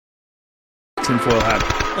tinfoil hat.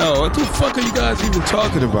 Oh, what the fuck are you guys even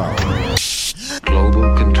talking about?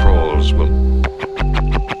 Global controls will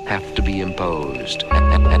have to be imposed,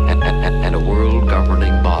 and a world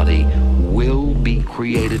governing body will be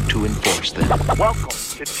created to enforce them. Welcome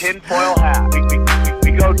to Tinfoil Hat.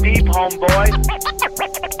 We go deep, homeboy.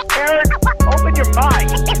 Aaron, open your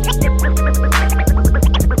mind.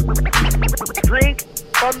 Drink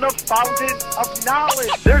from the fountain of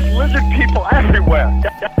knowledge. There's lizard people everywhere.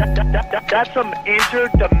 That's some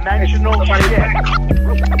interdimensional shit.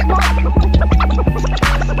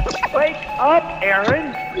 Wake up,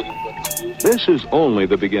 Aaron. This is only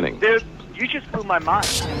the beginning. Dude, you just blew my mind.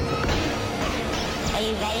 Are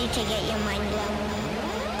you ready to get your mind blown?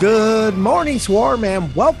 Good morning, Swarm,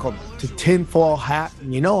 and welcome to Tinfoil Hat.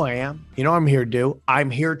 You know I am. You know I'm here to do. I'm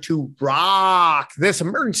here to rock this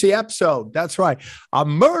emergency episode. That's right.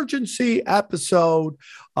 Emergency episode,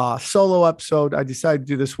 solo episode. I decided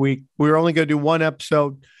to do this week. We were only going to do one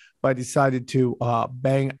episode, but I decided to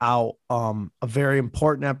bang out a very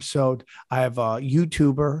important episode. I have a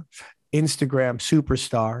YouTuber, Instagram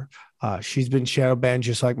superstar. She's been shadow banned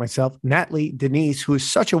just like myself. Natalie Denise, who is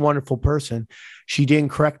such a wonderful person. She didn't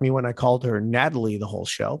correct me when I called her Natalie the whole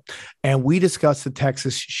show. And we discussed the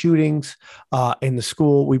Texas shootings in the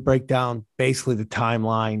school. We break down basically the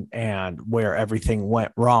timeline and where everything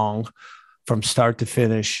went wrong from start to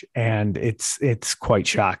finish. And it's quite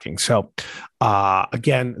shocking. So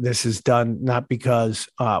again, this is done not because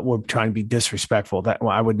we're trying to be disrespectful.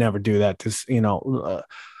 I would never do that. This,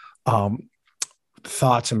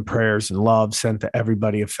 thoughts and prayers and love sent to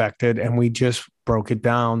everybody affected. And we just broke it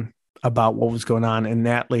down about what was going on. And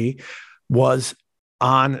Natalie was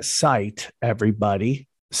on site, everybody.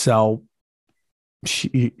 So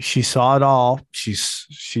she saw it all. She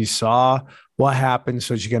saw what happened.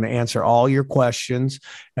 So she's going to answer all your questions.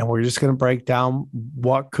 And we're just going to break down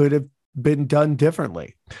what could have been done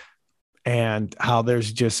differently. And how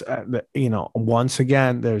there's just, once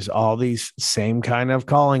again, there's all these same kind of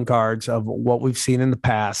calling cards of what we've seen in the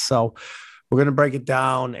past. So we're going to break it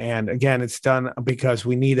down. And again, it's done because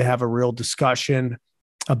we need to have a real discussion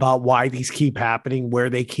about why these keep happening,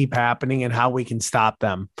 where they keep happening, and how we can stop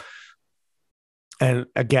them. And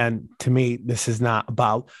again, to me, this is not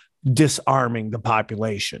about disarming the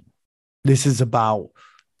population. This is about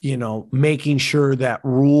making sure that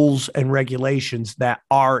rules and regulations that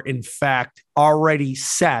are in fact already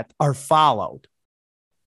set are followed.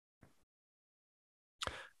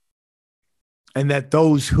 And that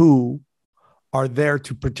those who are there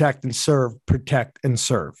to protect and serve.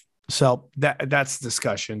 So that's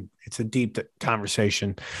discussion. It's a deep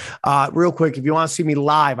conversation. Real quick, if you want to see me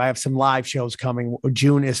live, I have some live shows coming.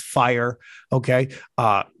 June is fire. Okay.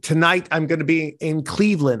 Tonight, I'm going to be in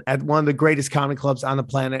Cleveland at one of the greatest comedy clubs on the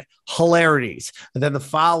planet, Hilarities. And then the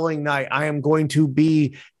following night, I am going to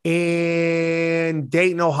be in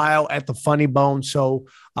Dayton, Ohio at the Funny Bone. So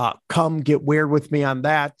come get weird with me on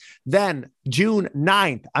that. Then June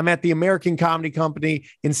 9th, I'm at the American Comedy Company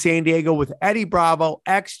in San Diego with Eddie Bravo,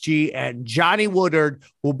 XG, and Johnny Woodard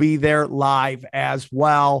will be there live as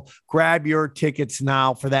well. Grab your tickets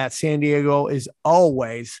now for that. San Diego is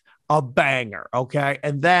always a banger. Okay.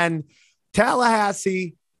 And then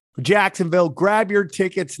Tallahassee, Jacksonville, grab your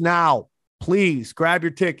tickets now. Please grab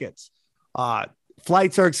your tickets.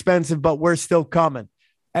 Flights are expensive, but we're still coming.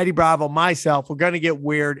 Eddie Bravo, myself, we're going to get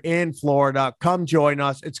weird in Florida. Come join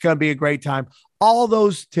us. It's going to be a great time. All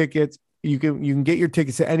those tickets, you can get your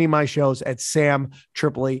tickets to any of my shows at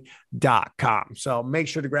samtripoli.com. So make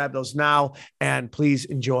sure to grab those now, and please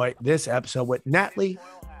enjoy this episode with Natalie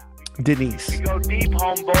Denise. We go deep,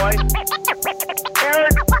 homeboy.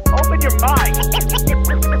 Aaron, open your mind.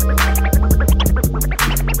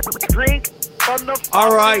 Drink from the fountain.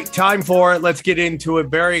 All right, time for it. Let's get into it.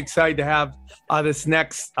 Very excited to have this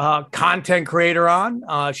next content creator on.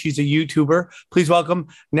 She's a YouTuber. Please welcome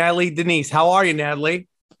Natalie Denise. How are you, Natalie?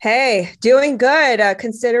 Hey, doing good,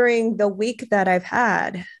 considering the week that I've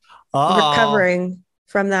had. Recovering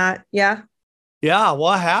from that. Yeah. Yeah.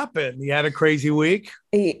 What happened? You had a crazy week?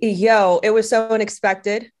 It was so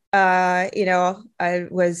unexpected. I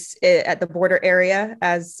was at the border area,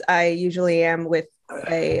 as I usually am with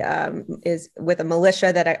a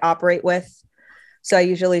militia that I operate with. So I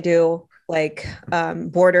usually do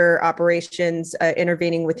border operations,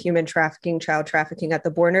 intervening with human trafficking, child trafficking at the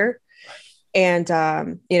border. And,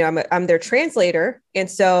 I'm their translator.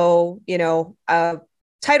 And so,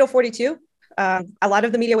 Title 42, a lot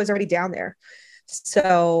of the media was already down there.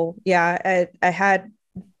 So, yeah, I had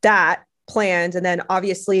that planned. And then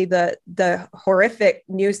obviously the horrific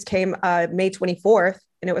news came May 24th.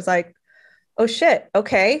 And it was like, oh, shit.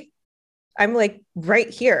 Okay. I'm right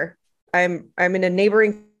here. I'm in a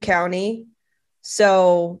neighboring county.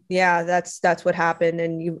 So yeah, that's what happened.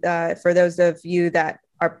 And you, for those of you that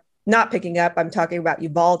are not picking up, I'm talking about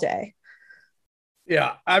Uvalde.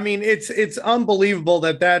 Yeah, I mean it's unbelievable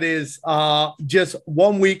that is just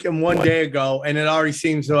 1 week and 1 day ago, and it already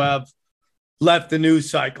seems to have left the news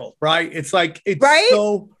cycle. Right? It's like it's Right?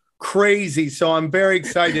 so crazy. So I'm very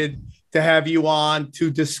excited to have you on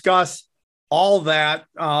to discuss all that,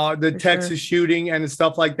 the For Texas sure. shooting and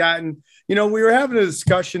stuff like that. And you know, we were having a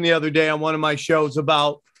discussion the other day on one of my shows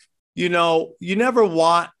about, you know, you never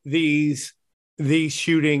want these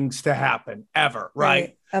shootings to happen ever,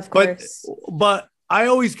 right? Of But course. but I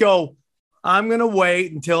always go, I'm gonna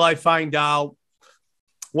wait until I find out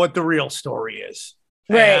what the real story is.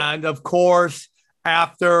 Right. And of course,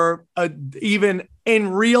 after even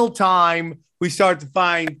in real time, we start to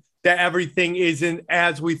find that everything isn't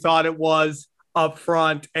as we thought it was up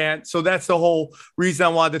front. And so that's the whole reason I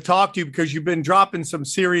wanted to talk to you, because you've been dropping some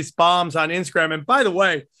serious bombs on Instagram. And by the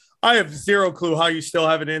way, I have zero clue how you still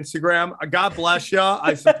have an Instagram. God bless you.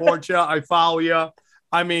 I support you. I follow you.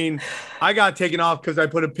 I mean, I got taken off because I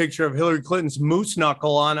put a picture of Hillary Clinton's moose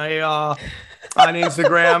knuckle on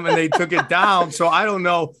Instagram, and they took it down. So I don't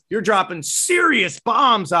know. You're dropping serious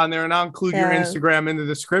bombs on there, and I'll include your Instagram in the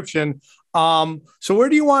description. So where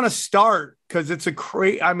do you want to start? Because it's a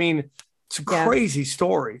crazy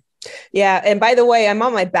story. Yeah. And by the way, I'm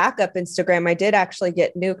on my backup Instagram. I did actually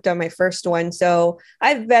get nuked on my first one. So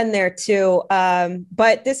I've been there too.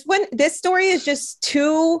 But this story is just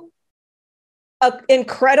too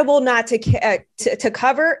incredible not to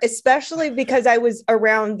cover, especially because I was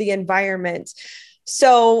around the environment.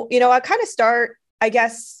 So, you know, I kind of start, I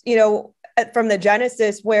guess, you know, from the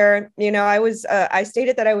genesis where, you know, I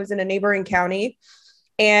stated that I was in a neighboring county,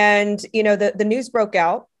 and, you know, the news broke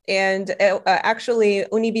out. And actually,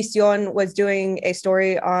 Univision was doing a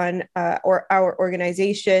story on our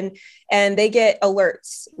organization, and they get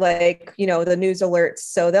alerts, like, you know, the news alerts.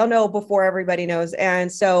 So they'll know before everybody knows.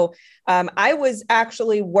 And so I was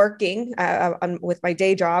actually working with my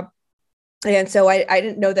day job. And so I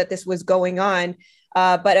didn't know that this was going on.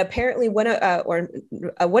 But apparently one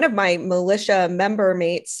of my militia member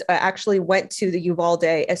mates actually went to the Uvalde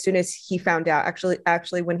as soon as he found out,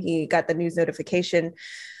 actually when he got the news notification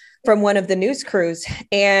from one of the news crews.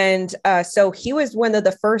 And so he was one of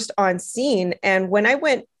the first on scene. And when I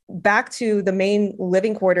went back to the main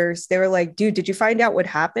living quarters, they were like, dude, did you find out what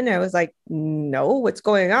happened? And I was like, no, what's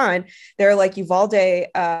going on? They're like, Uvalde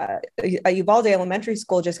Elementary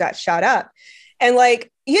School just got shot up. And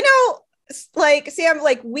like, you know, like, Sam,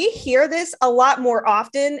 like, we hear this a lot more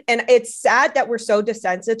often, and it's sad that we're so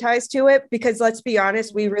desensitized to it, because let's be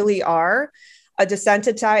honest, we really are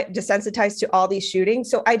desensitized to all these shootings.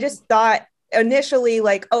 So I just thought initially,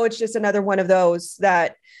 like, oh, it's just another one of those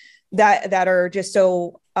that are just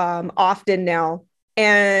so often now.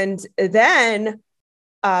 And then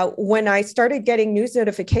when I started getting news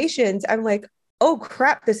notifications, I'm like, oh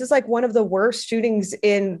crap, this is like one of the worst shootings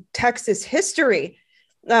in Texas history.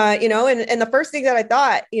 You know, and the first thing that I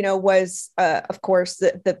thought, you know, was, of course,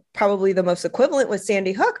 the probably the most equivalent was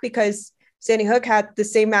Sandy Hook, because Sandy Hook had the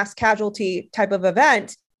same mass casualty type of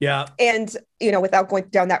event. Yeah. And, you know, without going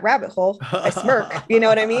down that rabbit hole, I smirk, you know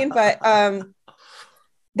what I mean? But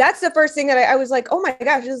that's the first thing that I was like, oh my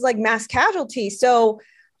gosh, this is like mass casualty. So,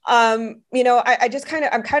 you know,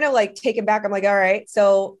 I'm kind of like taken back. I'm like, all right.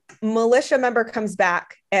 So militia member comes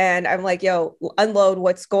back, and I'm like, yo, unload,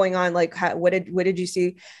 what's going on? Like, what did you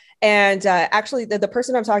see? And actually, the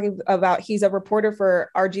person I'm talking about, he's a reporter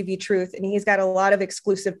for RGV Truth, and he's got a lot of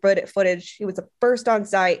exclusive footage. He was the first on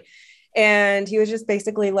site, and he was just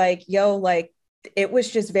basically like, yo, like, it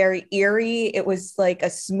was just very eerie. It was like a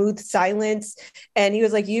smooth silence. And he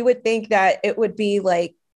was like, you would think that it would be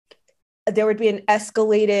like, there would be an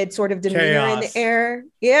escalated sort of demeanor in the air.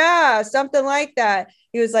 Yeah, something like that.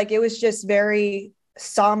 He was like, it was just very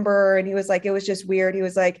somber, and he was like, it was just weird. He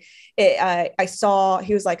was like, I saw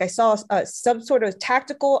some sort of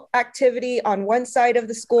tactical activity on one side of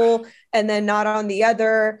the school and then not on the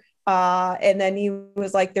other. And then he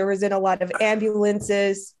was like, there wasn't a lot of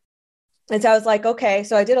ambulances. And so I was like, okay.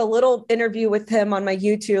 So I did a little interview with him on my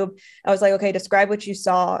YouTube. I was like, okay, describe what you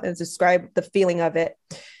saw and describe the feeling of it.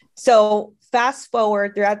 So fast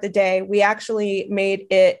forward throughout the day, we actually made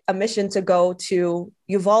it a mission to go to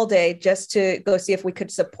Uvalde just to go see if we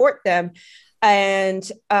could support them. And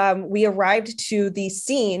we arrived to the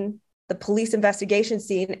scene, the police investigation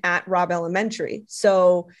scene at Robb Elementary.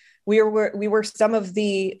 So we were some of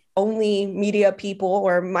the only media people,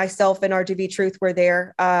 or myself and RGV Truth were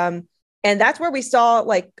there. And that's where we saw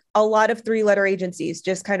like a lot of 3-letter agencies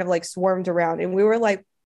just kind of like swarmed around. And we were like,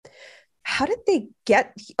 how did they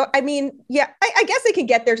get? I mean, yeah, I guess they can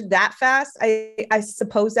get there that fast. I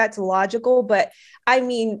suppose that's logical, but I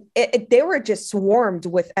mean, they were just swarmed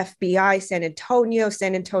with FBI, San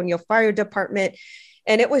Antonio Fire Department,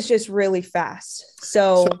 and it was just really fast.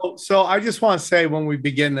 So I just want to say when we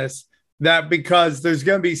begin this, that because there's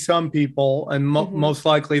going to be some people, and most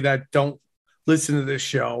likely that don't listen to this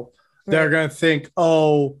show, they're going to think,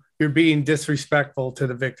 oh, you're being disrespectful to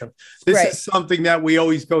the victim. This is something that we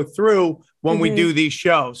always go through when we do these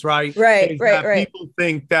shows, right? Right. People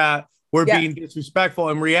think that we're being disrespectful.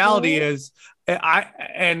 And reality is, my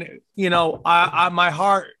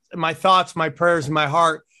heart, my thoughts, my prayers, and my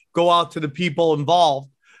heart go out to the people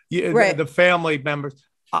involved, the family members.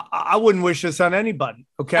 I wouldn't wish this on anybody.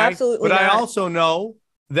 Okay. Absolutely. But not. I also know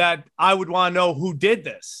that I would want to know who did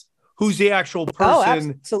this. Who's the actual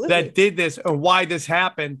person that did this and why this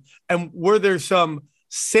happened? And were there some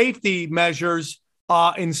safety measures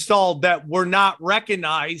installed that were not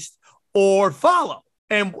recognized or followed?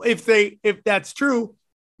 And if that's true,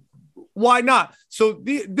 why not? So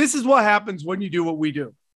this is what happens when you do what we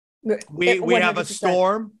do. We have a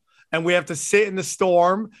storm, and we have to sit in the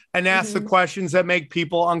storm and ask the questions that make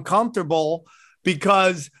people uncomfortable,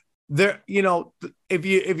 because if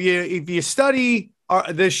you study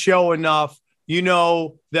this show enough, you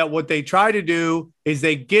know that what they try to do is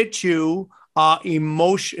they get you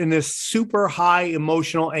in this super high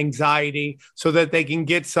emotional anxiety so that they can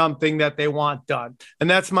get something that they want done. And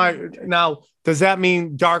that's now, does that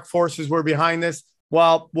mean dark forces were behind this?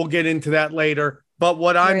 Well, we'll get into that later. But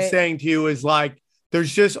what I'm saying to you is, like,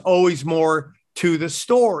 there's just always more to the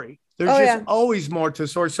story. There's always more to the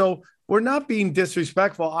story. So we're not being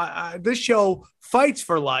disrespectful. This show fights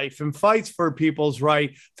for life and fights for people's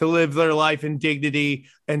right to live their life in dignity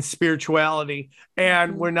and spirituality.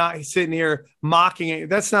 And we're not sitting here mocking it.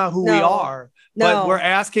 That's not who we are. But we're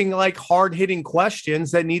asking like hard-hitting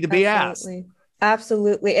questions that need to be asked.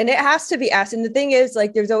 Absolutely. And it has to be asked. And the thing is,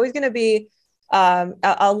 like, there's always going to be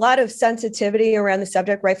a lot of sensitivity around the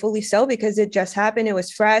subject, rightfully so, because it just happened. It was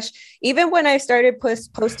fresh. Even when I started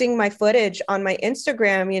posting my footage on my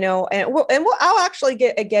Instagram, I'll actually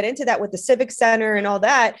get into that with the Civic Center and all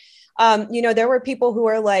that. There were people who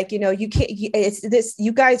are like, you can't, it's this,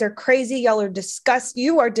 you guys are crazy.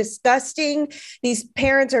 You are disgusting. These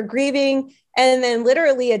parents are grieving. And then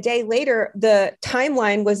literally a day later, the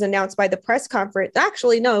timeline was announced by the press conference.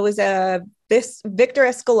 Actually, no, it was Victor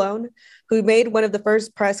Escalone, who made one of the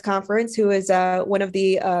first press conference, who is one of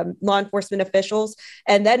the law enforcement officials.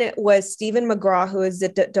 And then it was Stephen McGraw, who is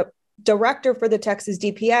the director for the Texas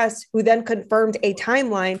DPS, who then confirmed a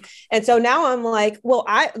timeline. And so now I'm like, well,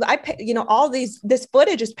 all this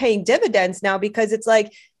footage is paying dividends now, because it's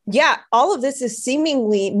like, yeah, all of this is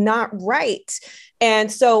seemingly not right.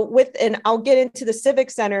 And so and I'll get into the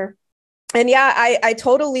Civic Center. And yeah, I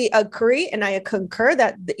totally agree. And I concur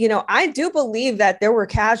that, I do believe that there were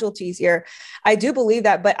casualties here. I do believe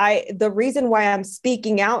that. But the reason why I'm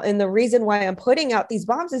speaking out and the reason why I'm putting out these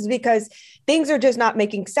bombs is because things are just not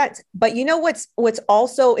making sense. But you know what's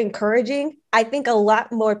also encouraging? I think a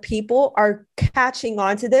lot more people are catching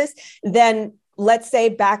on to this than, let's say,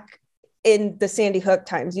 back in the Sandy Hook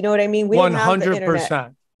times. You know what I mean? We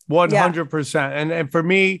 100%. 100%. And for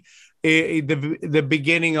me, the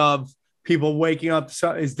beginning of people waking up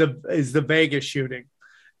is the Vegas shooting,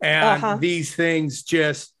 and these things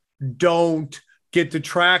just don't get the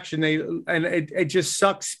traction. It just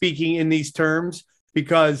sucks speaking in these terms,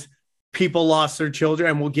 because people lost their children,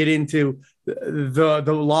 and we'll get into the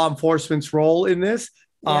law enforcement's role in this.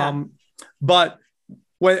 But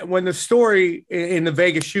when the story in the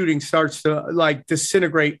Vegas shooting starts to like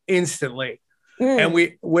disintegrate instantly, and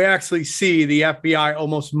we actually see the FBI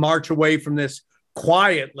almost march away from this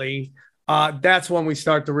quietly, that's when we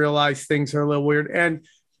start to realize things are a little weird. And,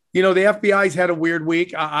 the FBI's had a weird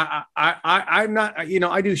week. I'm not,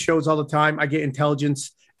 I do shows all the time. I get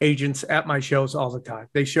intelligence agents at my shows all the time.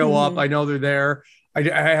 They show up. I know they're there. I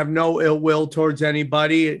have no ill will towards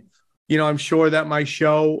anybody. I'm sure that my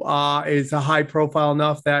show is a high profile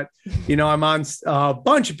enough that, I'm on a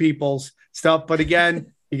bunch of people's stuff. But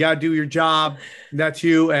again, you got to do your job. That's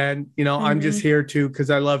you. And, I'm just here because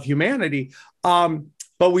I love humanity.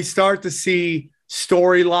 But we start to see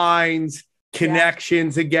storylines,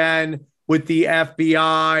 connections again with the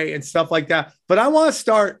FBI and stuff like that. But I want to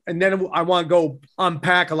start, and then I want to go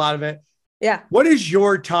unpack a lot of it. Yeah. What is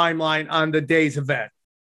your timeline on the day's event?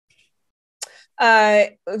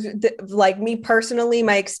 Like me personally,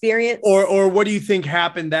 my experience, or what do you think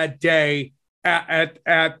happened that day at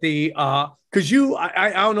the? Because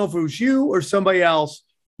I don't know if it was you or somebody else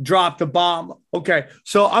dropped the bomb. Okay,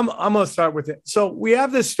 so I'm gonna start with it. So we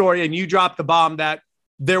have this story, and you dropped the bomb that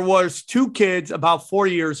there was 2 kids about 4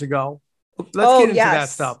 years ago. Let's get into that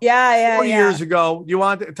stuff. Yeah. 4 years ago. You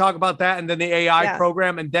want to talk about that, and then the AI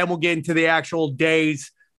program, and then we'll get into the actual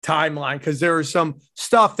days timeline, because there is some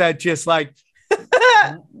stuff that just like,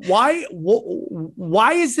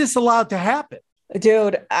 why is this allowed to happen?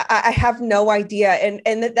 Dude, I have no idea.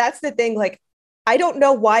 And that's the thing. Like, I don't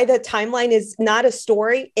know why the timeline is not a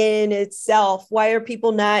story in itself. Why are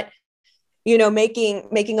people not,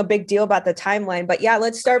 making a big deal about the timeline? But yeah,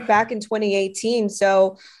 let's start back in 2018.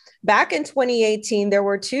 So back in 2018, there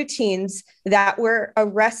were 2 teens that were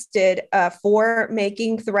arrested for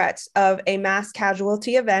making threats of a mass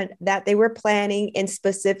casualty event that they were planning in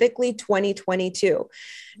specifically 2022.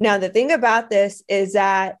 Now, the thing about this is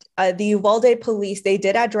that the Uvalde police, they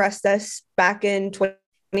did address this back in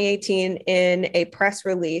 2018 in a press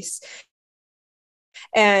release.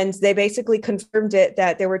 And they basically confirmed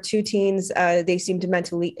that there were 2 teens. They seemed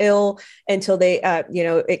mentally ill until they,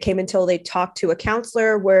 it came until they talked to a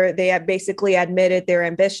counselor where they had basically admitted their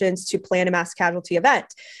ambitions to plan a mass casualty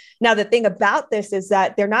event. Now, the thing about this is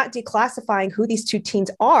that they're not declassifying who these 2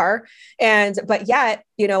 teens are. But yet,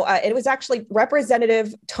 it was actually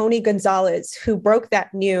Representative Tony Gonzalez who broke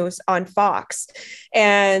that news on Fox.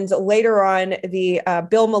 And later on, the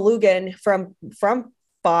Bill Malugin from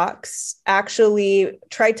Fox actually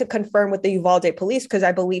tried to confirm with the Uvalde police, because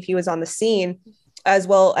I believe he was on the scene, as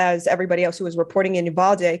well as everybody else who was reporting in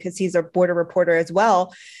Uvalde, because he's a border reporter as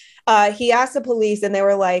well. He asked the police and they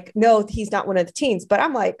were like, no, he's not one of the teens. But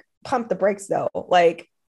I'm like, pump the brakes though. Like,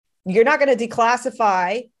 you're not going to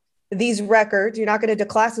declassify these records. You're not going to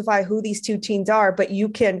declassify who these 2 teens are, but you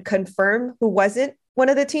can confirm who wasn't one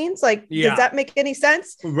of the teens. Like, does that make any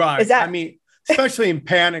sense? Right. Especially in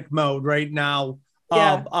panic mode right now.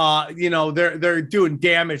 They're doing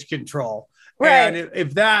damage control. Right. And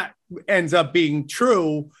if that ends up being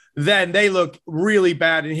true, then they look really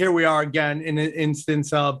bad. And here we are again in an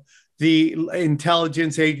instance of the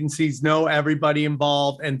intelligence agencies know everybody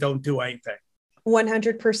involved and don't do anything.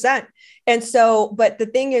 100%. And so, but the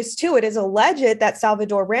thing is too, it is alleged that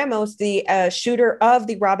Salvador Ramos, the shooter of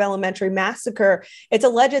the Robb Elementary massacre, it's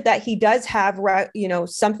alleged that he does have,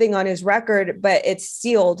 something on his record, but it's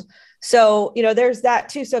sealed. So, there's that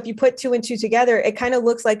too. So if you put 2 and 2 together, it kind of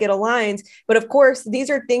looks like it aligns. But of course, these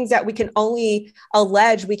are things that we can only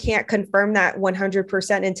allege. We can't confirm that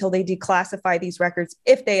 100% until they declassify these records,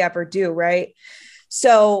 if they ever do. Right.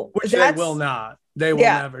 So which they will not. They will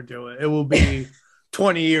never do it. It will be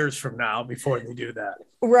 20 years from now before they do that.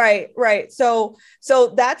 Right. So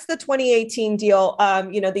that's the 2018 deal.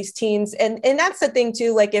 These teens, and that's the thing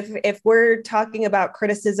too. Like if we're talking about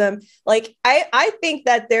criticism, like I think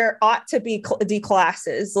that there ought to be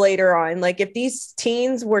declasses later on. Like if these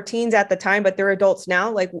teens were teens at the time, but they're adults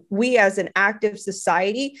now, like we as an active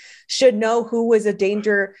society should know who was a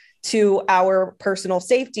danger to our personal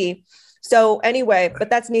safety. So anyway,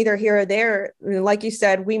 but that's neither here or there. Like you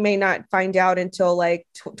said, we may not find out until like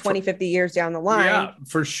 20, 50 years down the line. Yeah,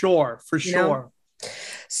 for sure.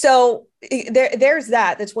 So there's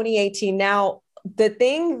that, the 2018. Now, the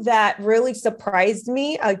thing that really surprised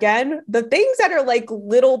me, again, the things that are like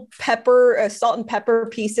little salt and pepper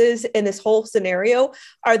pieces in this whole scenario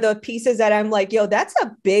are the pieces that I'm like, yo, that's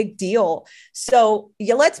a big deal. So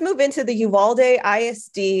let's move into the Uvalde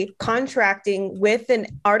ISD contracting with an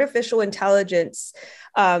artificial intelligence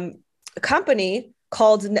company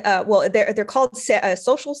called, they're called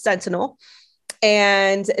Social Sentinel.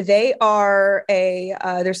 And they are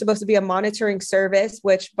they're supposed to be a monitoring service,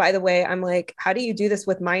 which, by the way, I'm like, how do you do this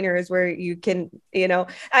with minors where you can,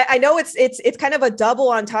 I know it's kind of a double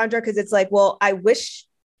entendre, because it's like, well, I wish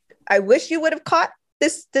you would have caught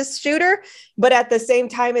this shooter, but at the same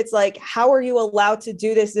time, it's like, how are you allowed to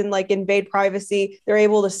do this and like invade privacy? They're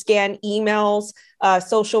able to scan emails,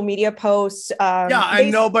 social media posts.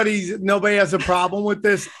 And nobody has a problem with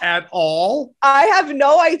this at all. I have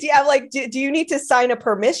no idea. I'm like, do you need to sign a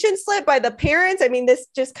permission slip by the parents? I mean, this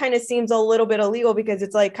just kind of seems a little bit illegal because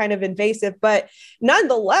it's like kind of invasive, but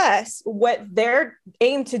nonetheless, what they're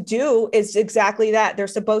aimed to do is exactly that. They're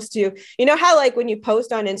supposed to, how like when you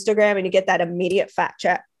post on Instagram and you get that immediate fact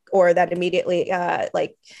check, or that immediately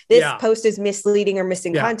like this post is misleading or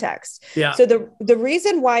missing context. Yeah. So the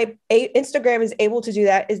reason why Instagram is able to do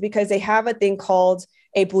that is because they have a thing called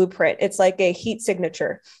a blueprint. It's like a heat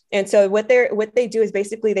signature. And so what they do is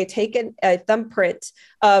basically they take a thumbprint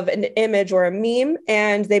of an image or a meme,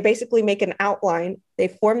 and they basically make an outline. They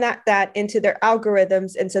form that into their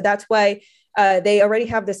algorithms. And so that's why they already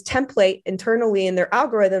have this template internally in their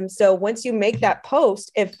algorithm. So once you make that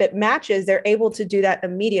post, if it matches, they're able to do that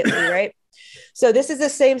immediately, right? So this is the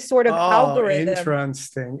same sort of algorithm.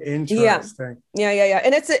 Interesting. Yeah.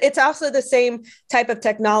 And it's also the same type of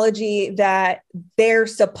technology that they're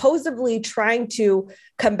supposedly trying to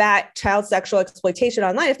combat child sexual exploitation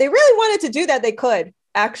online. If they really wanted to do that, they could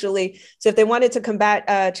actually. So if they wanted to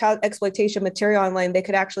combat child exploitation material online, they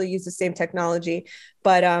could actually use the same technology.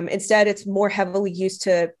 But instead, it's more heavily used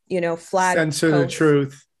to, flag censor posts. the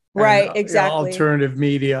truth. Right, And, exactly. Alternative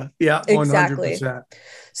media. Yeah, 100%. Exactly.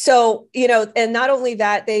 So, and not only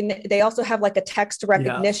that, they also have like a text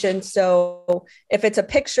recognition. Yeah. So if it's a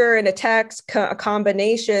picture and a text, a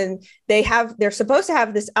combination, they're supposed to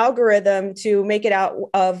have this algorithm to make it out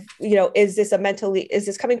of, is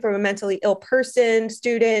this coming from a mentally ill person,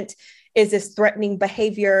 student? Is this threatening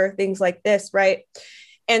behavior? Things like this, right?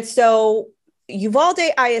 And so Uvalde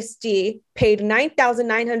ISD paid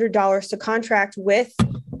 $9,900 to contract with,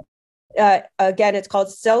 again, it's called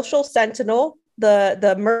Social Sentinel.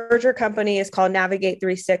 The merger company is called Navigate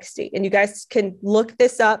 360. And you guys can look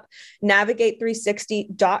this up,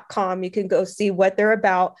 navigate360.com. You can go see what they're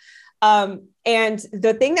about. And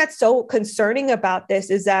the thing that's so concerning about this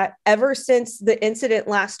is that ever since the incident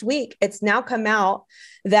last week, it's now come out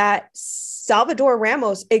that Salvador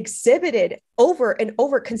Ramos exhibited over and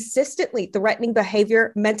over consistently threatening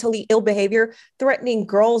behavior, mentally ill behavior, threatening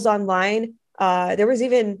girls online. There was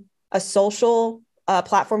even a social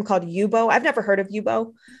platform called Yubo. I've never heard of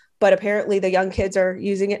Yubo, but apparently the young kids are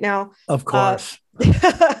using it now. Of course.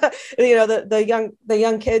 The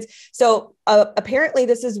young kids. So apparently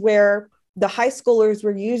this is where the high schoolers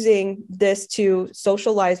were using this to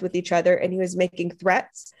socialize with each other, and he was making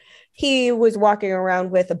threats. He was walking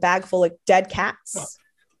around with a bag full of dead cats.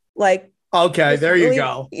 Okay, there you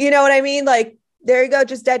go. You know what I mean? Like, there you go,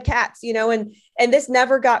 just dead cats, and this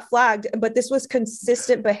never got flagged, but this was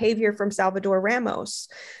consistent behavior from Salvador Ramos.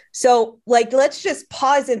 So let's just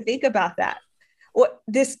pause and think about that. What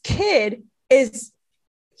this kid is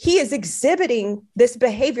exhibiting this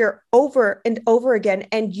behavior over and over again.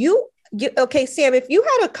 And okay, Sam, if you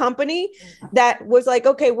had a company that was like,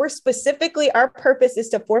 okay, our purpose is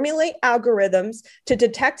to formulate algorithms to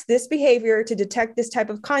detect this behavior, to detect this type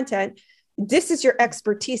of content. This is your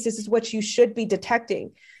expertise. This is what you should be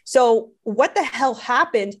detecting. So what the hell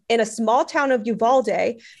happened in a small town of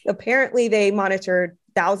Uvalde? Apparently they monitored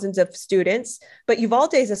thousands of students, but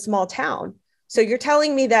Uvalde is a small town. So you're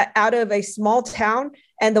telling me that out of a small town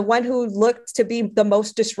and the one who looked to be the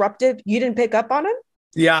most disruptive, you didn't pick up on him?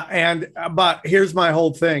 Yeah. But here's my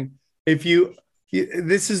whole thing.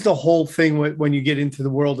 This is the whole thing when you get into the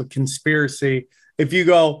world of conspiracy.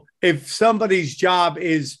 If somebody's job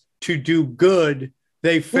is to do good,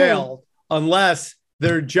 they failed unless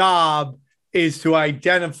their job is to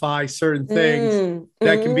identify certain things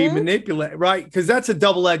that can be manipulated, right? Because that's a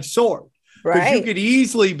double-edged sword. Because you could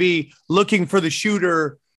easily be looking for the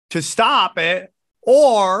shooter to stop it,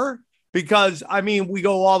 or because, we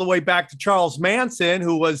go all the way back to Charles Manson,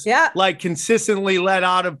 who was consistently let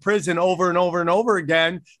out of prison over and over and over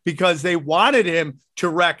again because they wanted him to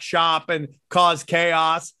wreck shop and cause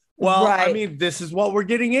chaos. Well, this is what we're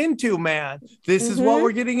getting into, man. This is what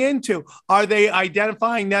we're getting into. Are they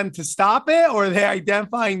identifying them to stop it, or are they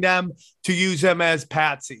identifying them to use them as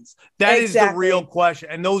patsies? That is the real question.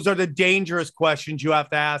 And those are the dangerous questions you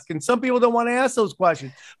have to ask. And some people don't want to ask those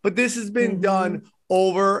questions, but this has been done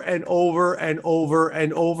over and over and over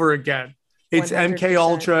and over again. It's 100%. MK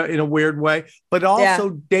Ultra in a weird way, but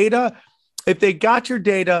also data. If they got your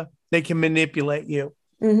data, they can manipulate you.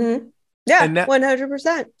 Mm-hmm. Yeah,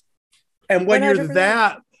 100%. And when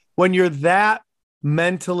 100%. you're that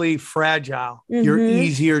mentally fragile, you're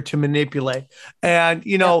easier to manipulate. And,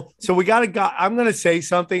 so I'm going to say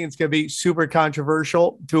something. It's going to be super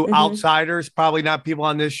controversial to outsiders, probably not people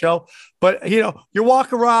on this show, but you're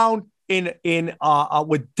walking around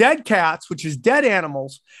with dead cats, which is dead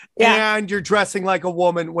animals, and you're dressing like a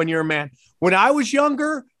woman when you're a man. When I was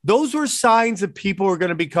younger, those were signs that people were going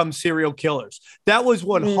to become serial killers. That was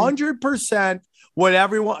 100%.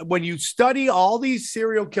 When you study all these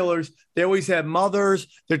serial killers, they always had mothers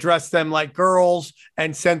that dressed them like girls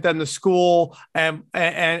and sent them to school and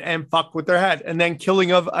fuck with their head. And then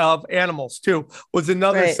killing of animals too was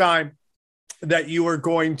another sign that you were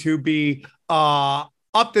going to be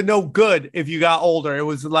up to no good if you got older. It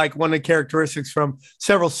was like one of the characteristics from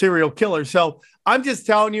several serial killers. So I'm just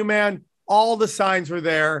telling you, man, all the signs were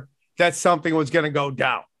there that something was going to go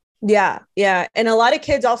down. Yeah, yeah. And a lot of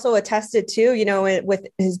kids also attested too, with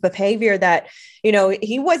his behavior that,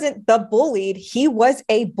 he wasn't the bullied. He was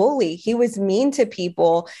a bully. He was mean to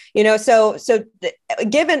people,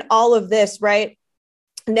 given all of this, right?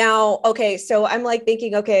 Now, okay, so I'm like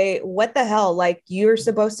thinking, okay, what the hell? Like, you're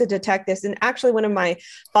supposed to detect this. And actually, one of my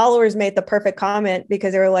followers made the perfect comment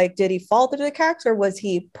because they were like, did he fall through the cracks or was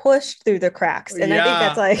he pushed through the cracks? And I think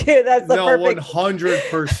that's like, that's the perfect.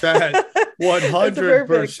 100%.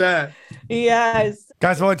 100%. Yes.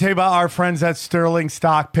 Guys, I want to tell you about our friends at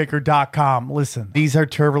SterlingStockPicker.com. Listen, these are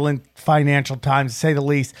turbulent financial times, to say the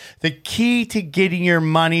least. The key to getting your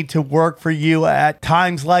money to work for you at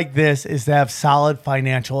times like this is to have solid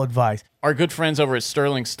financial advice. Our good friends over at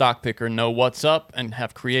Sterling Stock Picker know what's up and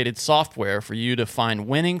have created software for you to find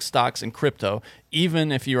winning stocks in crypto,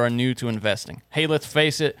 even if you are new to investing. Hey, let's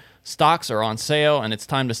face it, stocks are on sale, and it's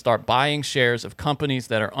time to start buying shares of companies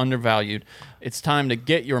that are undervalued. It's time to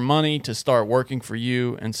get your money to start working for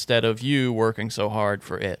you instead of you working so hard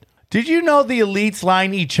for it. Did you know the elites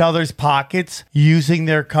line each other's pockets using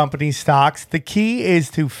their company stocks? The key is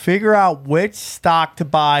to figure out which stock to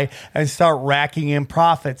buy and start racking in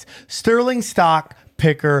profits. Sterling Stock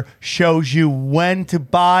Picker shows you when to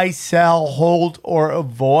buy, sell, hold, or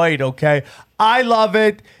avoid, okay? I love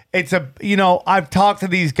it. It's I've talked to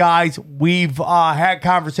these guys. We've had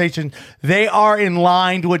conversations. They are in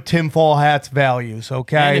line with tinfoil hat's values,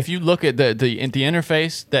 okay? And if you look at the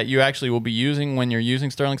interface that you actually will be using when you're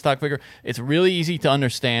using Sterling Stock Picker, it's really easy to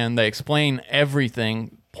understand. They explain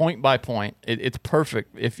everything point by point. It's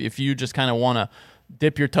perfect if you just kind of want to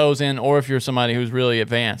dip your toes in, or if you're somebody who's really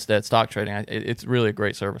advanced at stock trading. It's really a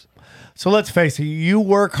great service. So let's face it, you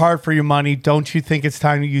work hard for your money. Don't you think it's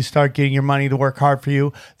time that you start getting your money to work hard for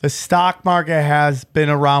you? The stock market has been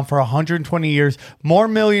around for 120 years. More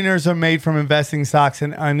millionaires are made from investing stocks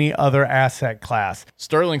than any other asset class.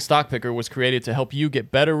 Sterling Stock Picker was created to help you get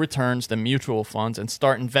better returns than mutual funds and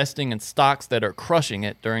start investing in stocks that are crushing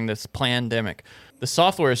it during this pandemic. The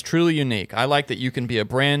software is truly unique. I like that you can be a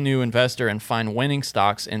brand new investor and find winning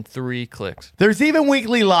stocks in 3 clicks. There's even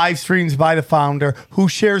weekly live streams by the founder who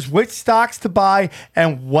shares which stocks to buy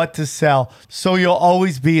and what to sell, so you'll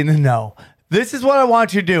always be in the know. This is what I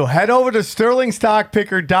want you to do. Head over to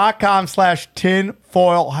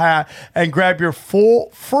sterlingstockpicker.com/tinfoil hat and grab your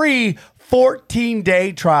full free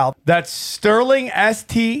 14-day trial. That's Sterling,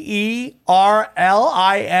 STERLING,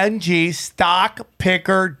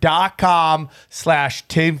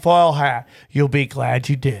 stockpicker.com/tinfoil hat. You'll be glad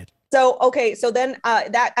you did. So, okay. So then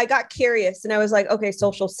that I got curious and I was like, okay,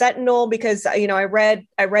 Social Sentinel, because, I read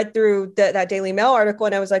through that Daily Mail article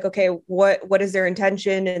and I was like, okay, what is their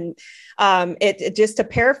intention? And it just to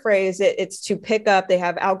paraphrase it, it's to pick up, they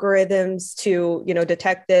have algorithms to,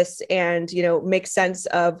 detect this and, make sense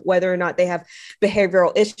of whether or not they have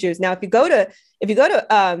behavioral issues. Now, if you go to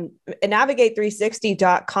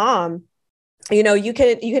navigate360.com, you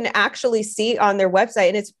can actually see on their website,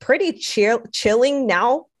 and it's pretty chilling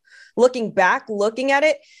now. Looking at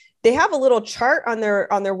it, they have a little chart on their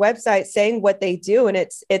website saying what they do. And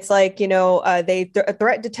it's like,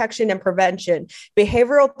 threat detection and prevention,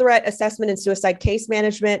 behavioral threat assessment and suicide case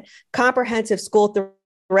management, comprehensive school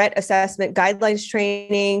threat assessment, guidelines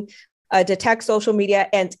training, detect social media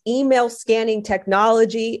and email scanning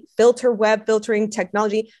technology, filter web filtering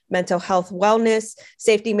technology, mental health wellness,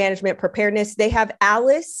 safety management preparedness. They have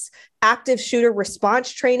Alice, active shooter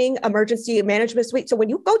response training, emergency management suite. So when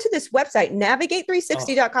you go to this website,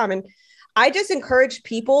 navigate360.com, and I just encourage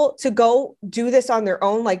people to go do this on their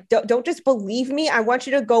own. Like, don't just believe me. I want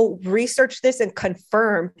you to go research this and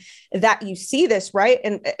confirm that you see this, right?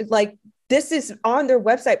 And like, this is on their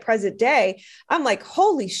website present day. I'm like,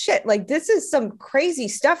 holy shit. Like, this is some crazy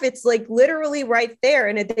stuff. It's like literally right there.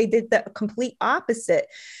 And they did the complete opposite.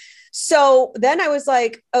 So then I was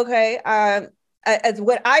like, okay,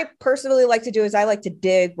 what I personally like to do is I like to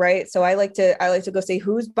dig, right? So I like to go see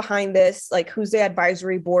who's behind this, like who's the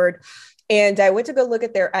advisory board. And I went to go look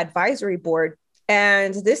at their advisory board.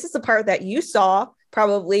 And this is the part that you saw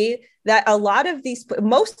probably, that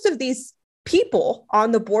most of these people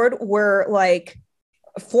on the board were like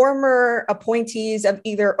former appointees of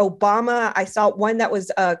either Obama. I saw one that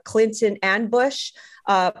was Clinton and Bush,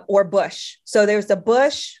 or Bush. So there's the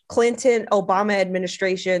Bush, Clinton, Obama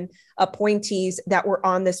administration appointees that were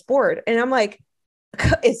on this board. And I'm like,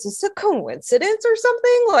 is this a coincidence or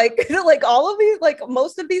something? Like all of these, like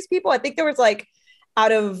most of these people, I think there was like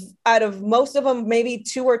out of most of them, maybe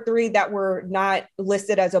 2 or 3 that were not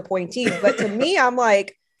listed as appointees. But to me, I'm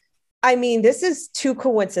like, I mean, this is too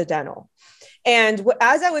coincidental. And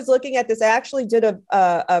as I was looking at this, I actually did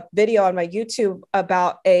a video on my YouTube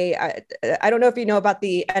about I don't know if you know about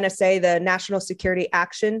the NSA, the National Security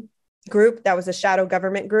Action Group. That was a shadow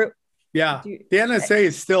government group. Yeah. The NSA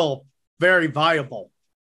is still very viable.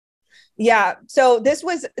 Yeah. So this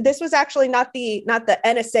was actually not the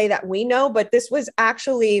NSA that we know, but this was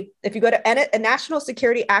actually, if you go to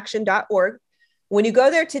nationalsecurityaction.org, when you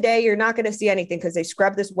go there today, you're not going to see anything because they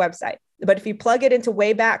scrubbed this website. But if you plug it into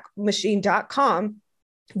waybackmachine.com,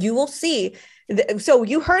 you will see. So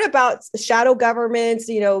you heard about shadow governments,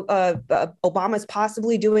 Obama's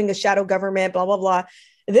possibly doing a shadow government, blah, blah, blah.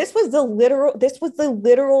 This was the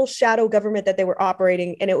literal shadow government that they were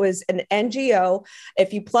operating. And it was an NGO.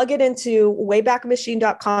 If you plug it into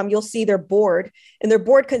waybackmachine.com, you'll see their board. And their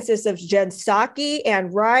board consists of Jen Psaki,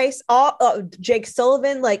 Ann Rice, Jake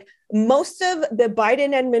Sullivan. Like most of the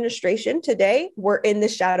Biden administration today were in the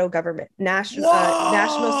shadow government,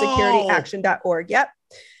 nationalsecurityaction.org. Yep.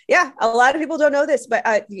 Yeah, a lot of people don't know this, but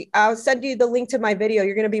I'll send you the link to my video.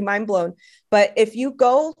 You're going to be mind blown. But if you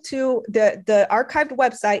go to the archived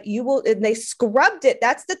website, you will, and they scrubbed it.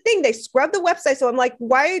 That's the thing. They scrubbed the website. So I'm like,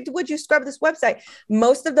 why would you scrub this website?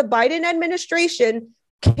 Most of the Biden administration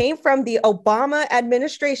came from the Obama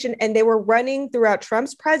administration, and they were running throughout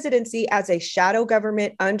Trump's presidency as a shadow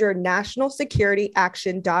government under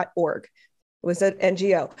nationalsecurityaction.org. It was an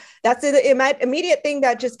NGO. That's the immediate thing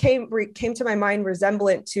that just came to my mind,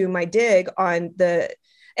 resemblant to my dig on the,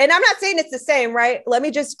 and I'm not saying it's the same, right? Let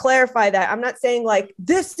me just clarify that. I'm not saying like,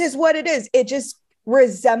 this is what it is. It just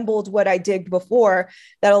resembled what I digged before,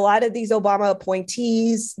 that a lot of these Obama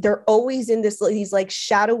appointees, they're always in these like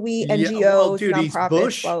shadowy NGOs, dude, nonprofits, he's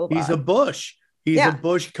Bush. blah, blah, blah. He's a Bush. He's a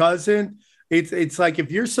Bush cousin. It's like,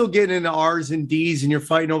 if you're still getting into R's and D's and you're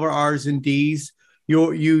fighting over R's and D's,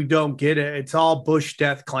 you don't get it. It's all Bush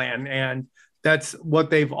death clan. And that's what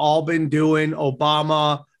they've all been doing.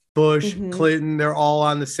 Obama, Bush, Clinton, they're all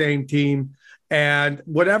on the same team. And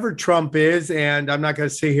whatever Trump is, and I'm not going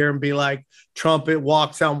to sit here and be like, Trump, it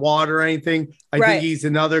walks on water or anything. I think he's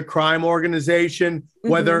another crime organization.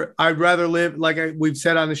 Whether I'd rather live, like we've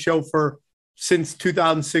said on the show since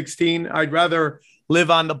 2016, I'd rather live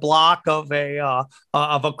on the block of a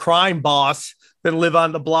crime boss than live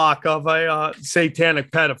on the block of a satanic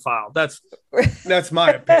pedophile. That's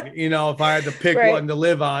my opinion. If I had to pick one to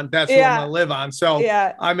live on, that's what I'm going to live on. So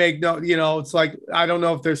I make no, it's like, I don't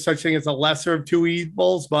know if there's such thing as a lesser of two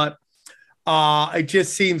evils, but it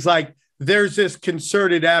just seems like there's this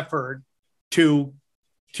concerted effort to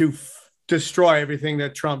destroy everything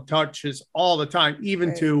that Trump touches all the time,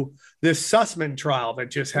 even to this Sussman trial that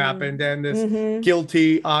just happened and this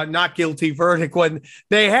not guilty verdict when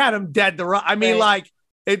they had him dead. I mean,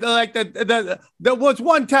 there was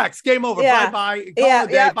one text, game over, bye-bye, call it a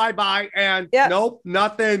day, bye-bye, and nope,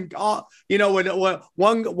 nothing. When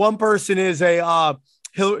one person is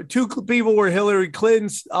two people were Hillary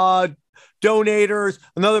Clinton's donators,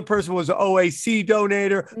 another person was an OAC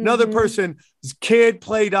donator, another person's kid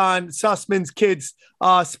played on Sussman's kid's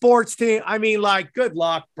sports team. I mean, like, good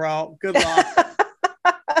luck, bro. Good luck.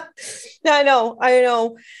 I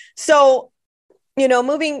know. So,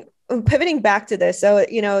 pivoting back to this. So,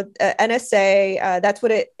 NSA, that's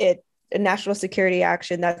what it National Security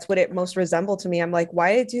Action, that's what it most resembled to me. I'm like,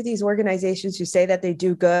 why do these organizations who say that they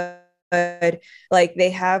do good, like they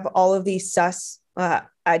have all of these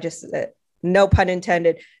no pun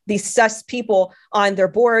intended, these sus people on their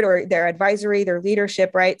board or their advisory, their leadership,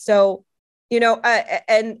 right? So,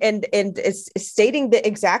 and it's stating the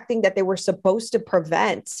exact thing that they were supposed to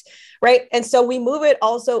prevent, right? And so we move it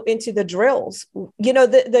also into the drills.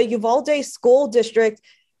 The Uvalde school district,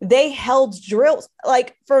 they held drills.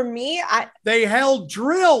 Like for me, they held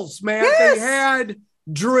drills, man. Yes. They had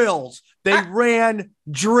drills. They ran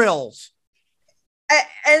drills.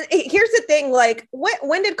 And here's the thing, like,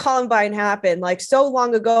 when did Columbine happen? Like so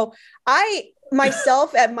long ago.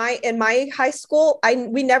 Myself in my high school,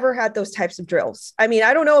 we never had those types of drills. I mean,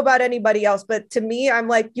 I don't know about anybody else, but to me, I'm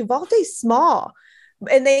like, Uvalde's small,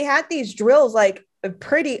 and they had these drills like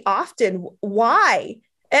pretty often. Why?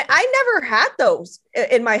 And I never had those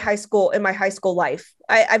in my high school life.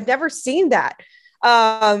 I've never seen that.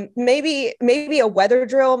 Maybe a weather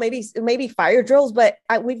drill, maybe fire drills, but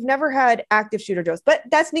we've never had active shooter drills. But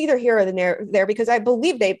that's neither here or there because I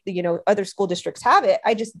believe other school districts have it.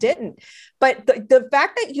 I just didn't. But the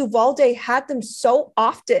fact that Uvalde had them so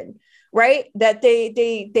often, right, that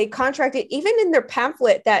they contracted, even in their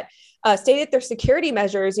pamphlet that stated their security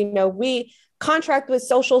measures, we contract with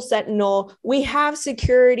Social Sentinel, we have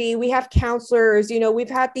security, we have counselors, we've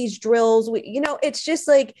had these drills, it's just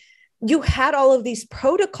like, you had all of these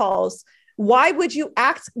protocols why would you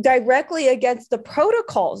act directly against the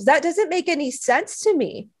protocols? That doesn't make any sense to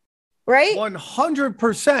me. Right?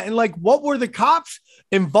 100%. And like, what were the cops'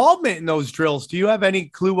 involvement in those drills? Do you have any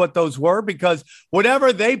clue what those were? Because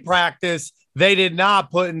whatever they practice, they did not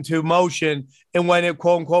put into motion. And when it,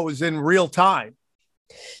 quote unquote, was in real time.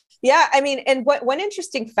 Yeah, I mean, and one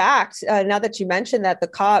interesting fact, now that you mentioned that, the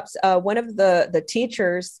cops, one of the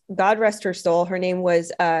teachers, God rest her soul, her name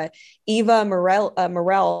was Eva Morales.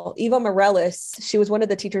 She was one of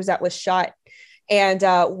the teachers that was shot. And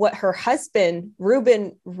what her husband,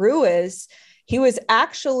 Ruben Ruiz, he was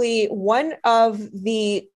actually one of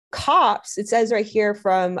the cops. It says right here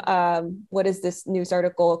from, what is this news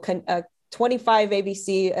article? 25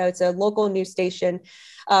 ABC. It's a local news station.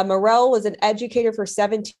 Morel was an educator for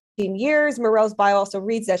 17 years. Morel's bio also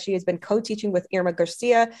reads that she has been co-teaching with Irma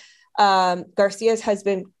Garcia. Garcia's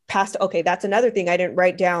husband passed. Okay, that's another thing I didn't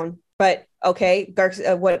write down. But okay,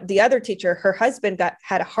 what the other teacher, her husband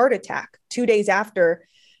had a heart attack 2 days after,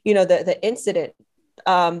 the incident.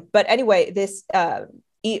 But anyway, this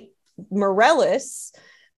Morales,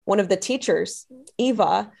 one of the teachers,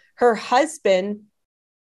 Eva, her husband,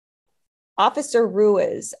 Officer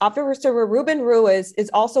Ruben Ruiz is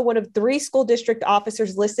also one of 3 school district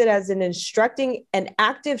officers listed as an instructing an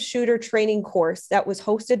active shooter training course that was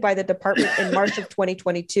hosted by the department in March of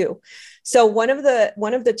 2022. So one of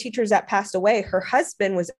the teachers that passed away, her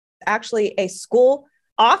husband was actually a school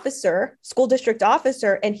district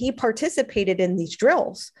officer, and he participated in these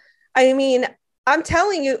drills. I mean, I'm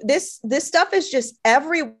telling you, this stuff is just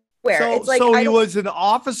everywhere. It's like, so he was an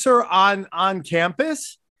officer on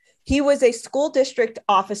campus? He was a school district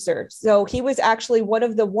officer. So he was actually one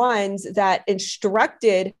of the ones that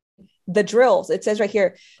instructed the drills. It says right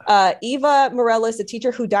here, Eva Morales, a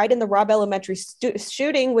teacher who died in the Robb Elementary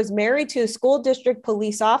shooting, was married to a school district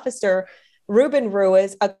police officer, Ruben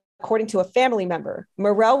Ruiz, according to a family member.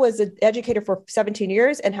 Morel was an educator for 17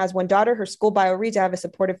 years and has 1 daughter. Her school bio reads, "I have a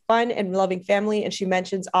supportive, fun, and loving family." And she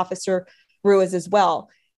mentions Officer Ruiz as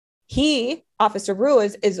well. Officer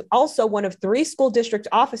Ruiz, is also one of 3 school district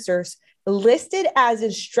officers listed as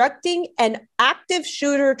instructing an active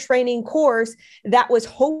shooter training course that was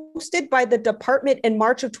hosted by the department in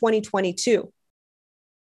March of 2022.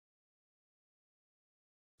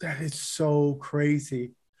 That is so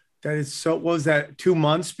crazy. That is so, what was that 2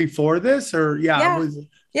 months before this? Or yeah.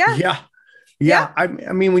 I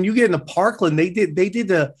mean, when you get into Parkland, they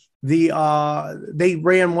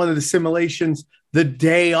ran one of the simulations the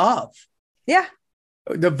day of. Yeah.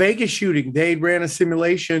 The Vegas shooting, they ran a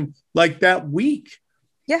simulation like that week.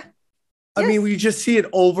 Yeah. I mean, we just see it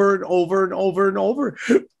over and over and over and over.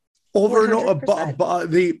 Over and over.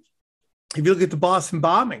 If you look at the Boston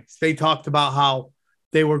bombings, they talked about how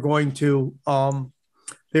they were going to run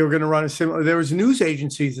a similar. There was news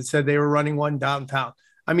agencies that said they were running one downtown.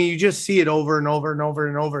 I mean, you just see it over and over and over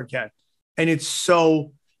and over again. And it's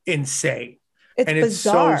so insane. It's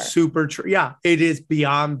bizarre. So super true. Yeah, it is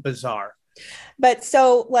beyond bizarre. But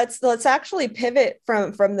so let's actually pivot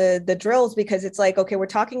from the drills, because it's like, okay, we're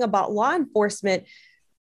talking about law enforcement.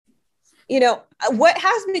 What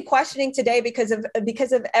has me questioning today, because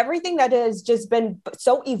of everything that has just been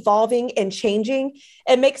so evolving and changing,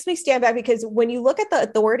 it makes me stand back, because when you look at the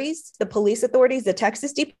authorities, the police authorities, the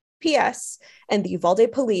Texas DPS and the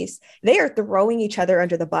Uvalde police, they are throwing each other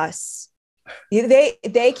under the bus.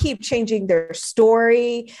 They keep changing their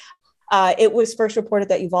story. It was first reported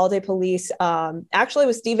that Uvalde police, actually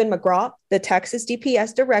was Stephen McGraw, the Texas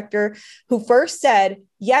DPS director, who first said,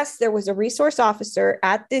 yes, there was a resource officer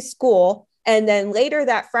at this school. And then later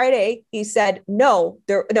that Friday, he said, no,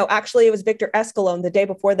 actually it was Victor Escalone the day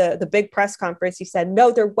before the big press conference. He said,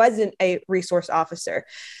 no, there wasn't a resource officer.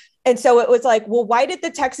 And so it was like, well, why did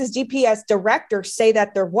the Texas DPS director say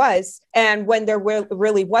that there was, and when there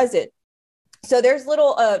really wasn't? So there's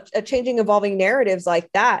little changing, evolving narratives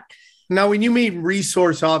like that. Now, when you mean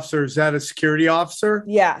resource officer, is that a security officer?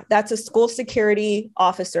 Yeah, that's a school security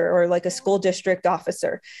officer, or like a school district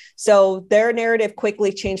officer. So their narrative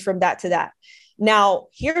quickly changed from that to that. Now,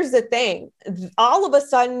 here's the thing. All of a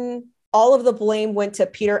sudden, all of the blame went to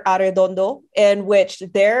Peter Arredondo, in which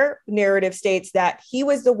their narrative states that he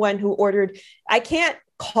was the one who ordered, I can't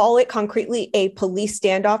call it concretely a police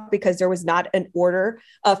standoff because there was not an order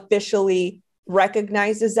officially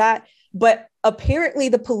recognized as that. But apparently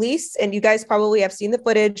the police, and you guys probably have seen the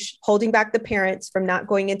footage, holding back the parents from not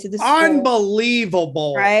going into the school.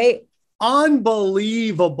 Unbelievable. Right?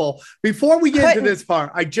 Unbelievable. Before we get into this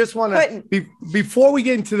part, I just want to, before we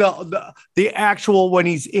get into the actual when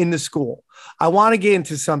he's in the school, I want to get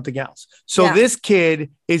into something else. So this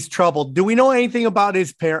kid is troubled. Do we know anything about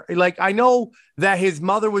his parent? Like, I know that his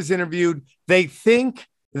mother was interviewed. They think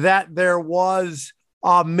that there was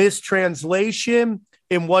a mistranslation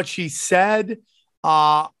in what she said.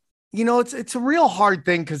 It's a real hard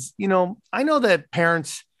thing because, I know that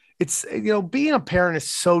parents, being a parent is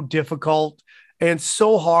so difficult and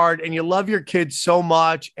so hard, and you love your kids so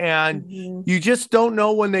much, and you just don't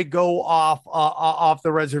know when they go off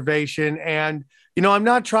the reservation. And, I'm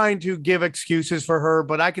not trying to give excuses for her,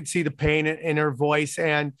 but I could see the pain in her voice.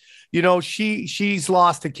 And, she's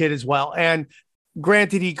lost a kid as well. And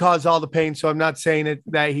granted, he caused all the pain. So I'm not saying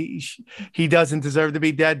that he doesn't deserve to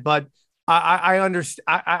be dead, but I understand.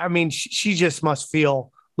 I mean, she just must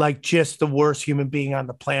feel like just the worst human being on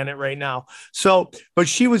the planet right now. So, but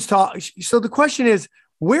she was talking. So the question is,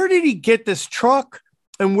 where did he get this truck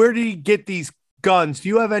and where did he get these guns? Do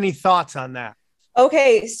you have any thoughts on that?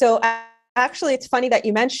 Okay. So actually, it's funny that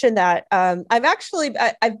you mentioned that.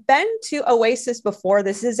 I've been to Oasis before.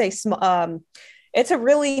 This is it's a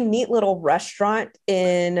really neat little restaurant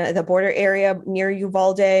in the border area near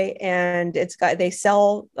Uvalde, and they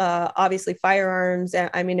sell obviously firearms and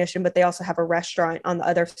ammunition, but they also have a restaurant on the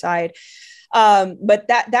other side. But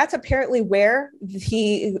that's apparently where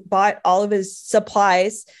he bought all of his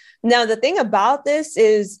supplies. Now, the thing about this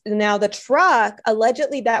is now the truck,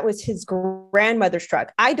 allegedly that was his grandmother's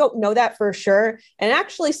truck. I don't know that for sure. And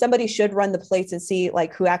actually somebody should run the plates and see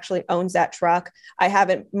like who actually owns that truck. I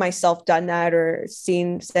haven't myself done that or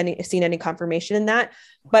seen any confirmation in that,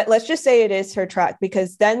 but let's just say it is her truck,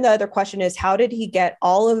 because then the other question is, how did he get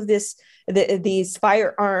all of these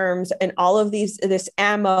firearms and all of this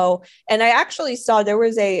ammo? And I actually saw there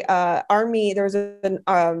was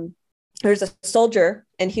there's a soldier,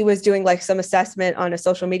 and he was doing like some assessment on a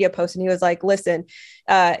social media post, and he was like, listen,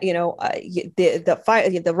 the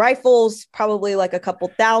rifles, probably like a couple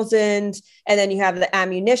thousand. And then you have the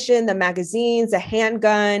ammunition, the magazines, the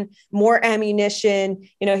handgun, more ammunition.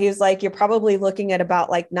 He was like, you're probably looking at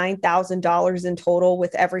about like $9,000 in total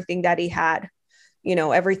with everything that he had,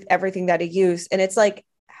 everything that he used. And it's like,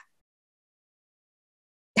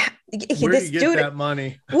 Where do you get that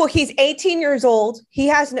money? Well, he's 18 years old.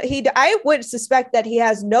 I would suspect that he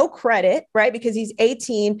has no credit, right? Because he's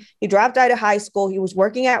 18. He dropped out of high school. He was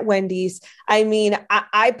working at Wendy's. I mean,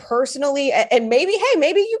 I personally, and maybe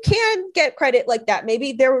you can get credit like that.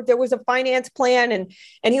 Maybe there was a finance plan and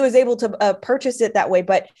he was able to purchase it that way.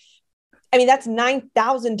 But I mean, that's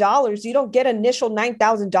 $9,000. You don't get initial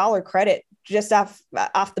 $9,000 credit just off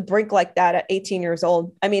the brink like that at 18 years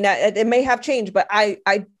old. I mean, it may have changed, but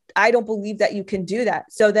I don't believe that you can do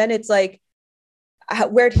that. So then it's like,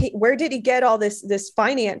 where did he get all this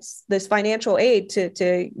financial aid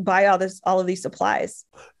to buy all of these supplies?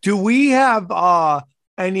 Do we have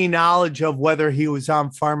any knowledge of whether he was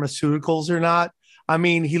on pharmaceuticals or not? I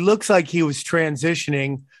mean, he looks like he was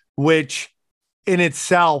transitioning, which in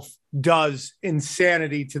itself does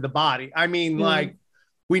insanity to the body. I mean, like,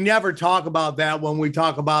 we never talk about that when we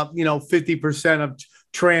talk about, 50% of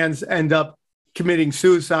trans end up committing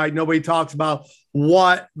suicide. Nobody talks about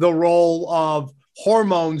what the role of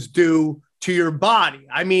hormones do to your body.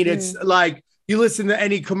 I mean, it's like you listen to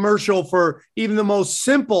any commercial for even the most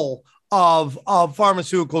simple of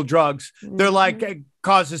pharmaceutical drugs. They're like, it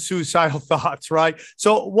causes suicidal thoughts, right?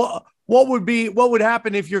 So what would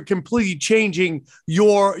happen if you're completely changing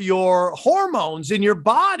your hormones in your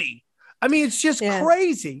body? I mean, it's just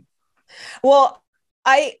crazy. Well,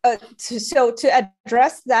 to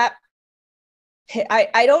address that,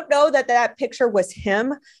 I don't know that picture was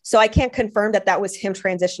him, so I can't confirm that was him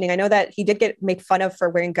transitioning. I know that he did get made fun of for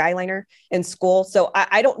wearing guy liner in school, so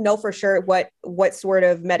I don't know for sure what sort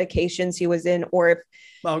of medications he was in, or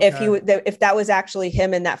if that was actually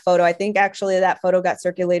him in that photo. I think actually that photo got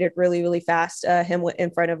circulated really, really fast, him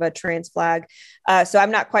in front of a trans flag. So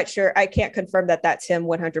I'm not quite sure. I can't confirm that that's him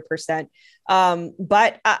 100%.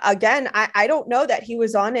 But again, I don't know that he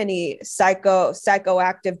was on any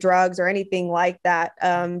psychoactive drugs or anything like that.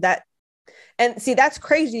 And see, that's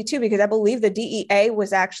crazy too, because I believe the DEA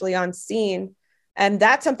was actually on scene, and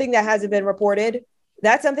that's something that hasn't been reported.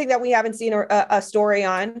 That's something that we haven't seen a story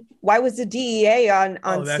on. Why was the DEA on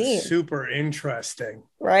that's scene? Super interesting.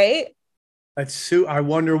 Right? I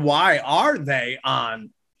wonder, why are they on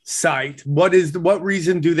site? What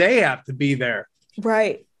reason do they have to be there?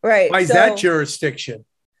 Right. Why is that jurisdiction?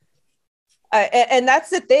 And that's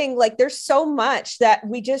the thing. Like, there's so much that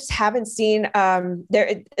we just haven't seen.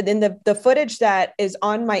 There in the footage that is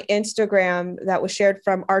on my Instagram that was shared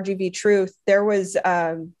from RGV Truth. There was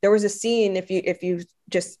a scene. If you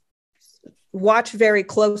just watch very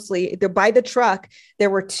closely, by the truck, there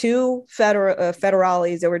were two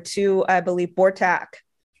federales. There were two, I believe, BORTAC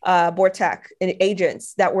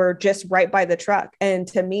agents that were just right by the truck. And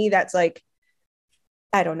to me, that's like,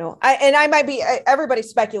 I don't know. I might be, everybody's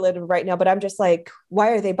speculative right now, but I'm just like, why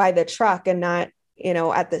are they by the truck and not,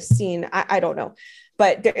 at the scene? I don't know.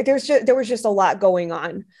 But there was just a lot going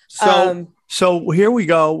on. So here we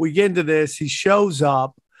go. We get into this. He shows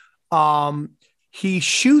up. He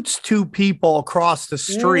shoots two people across the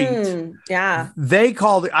street. Yeah. They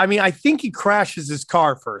called it. I mean, I think he crashes his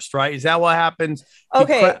car first, right? Is that what happens?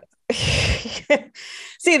 Okay.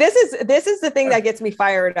 See, this is the thing that gets me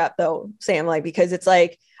fired up though, Sam, like, because it's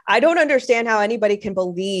like, I don't understand how anybody can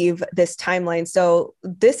believe this timeline. So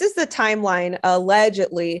this is the timeline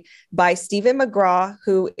allegedly by Stephen McGraw,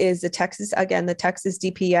 who is the Texas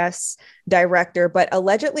DPS director, but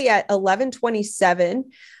allegedly at 11:27,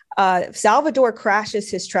 Salvador crashes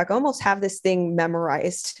his truck. I almost have this thing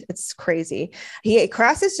memorized. It's crazy. He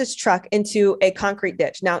crashes his truck into a concrete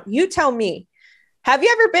ditch. Now, you tell me, have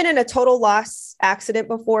you ever been in a total loss accident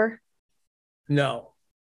before? No.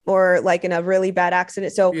 Or like in a really bad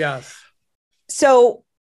accident? So, yes. So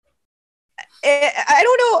I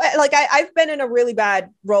don't know. Like I've been in a really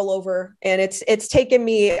bad rollover, and it's taken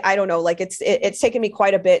me, I don't know, like it's taken me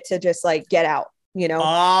quite a bit to just like get out, Oh,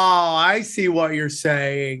 I see what you're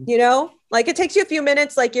saying. Like it takes you a few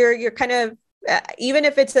minutes. Like you're kind of, even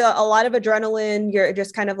if it's a lot of adrenaline, you're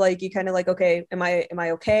just kind of like, okay, am I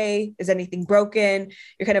okay? Is anything broken?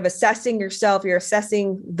 You're kind of assessing yourself. You're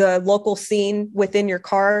assessing the local scene within your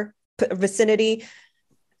car vicinity.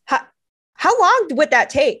 How long would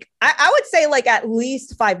that take? I would say like at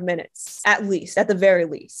least 5 minutes, at the very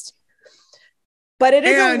least. But it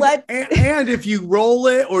is and if you roll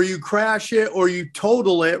it or you crash it or you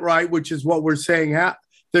total it, right, which is what we're saying,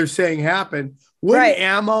 they're saying happened. Wouldn't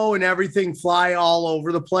ammo and everything fly all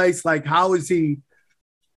over the place? Like, how is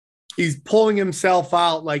he's pulling himself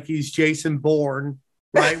out like he's Jason Bourne,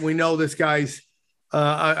 right? We know this guy's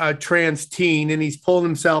a trans teen, and he's pulling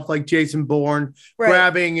himself like Jason Bourne,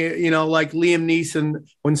 grabbing, like Liam Neeson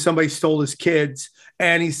when somebody stole his kids,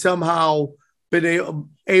 and he's somehow been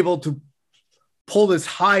able to pull this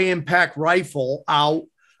high impact rifle out,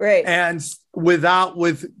 right, and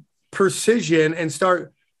with precision and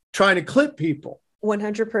start trying to clip people.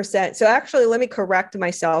 100%. So actually, let me correct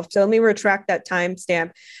myself. So let me retract that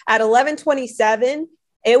timestamp. At 11:27,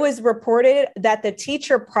 it was reported that the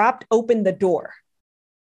teacher propped open the door.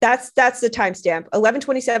 That's the timestamp.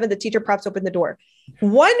 11:27, the teacher props open the door.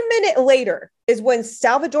 1 minute later is when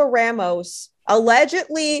Salvador Ramos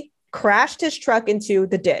allegedly crashed his truck into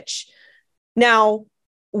the ditch. Now,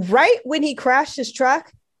 right when he crashed his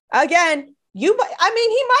truck, again, he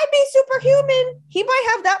might be superhuman. He might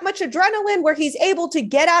have that much adrenaline where he's able to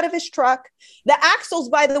get out of his truck. The axles,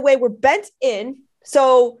 by the way, were bent in.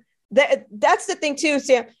 So that's the thing too,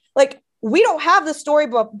 Sam. Like, we don't have the story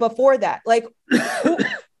before that. Like,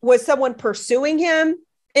 was someone pursuing him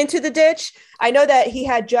into the ditch? I know that he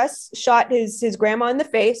had just shot his grandma in the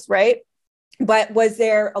face, right? But was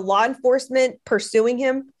there a law enforcement pursuing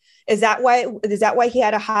him? Is that why he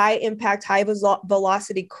had a high impact, high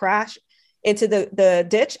velocity crash into the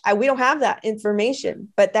ditch? We don't have that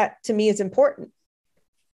information, but that to me is important.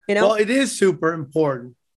 Well, it is super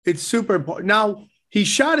important. It's super important. Now, he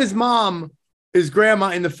shot his grandma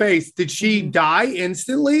in the face. Did she die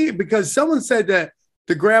instantly? Because someone said that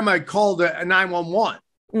the grandma had called a 911.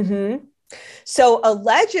 Mm-hmm. So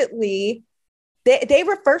allegedly, they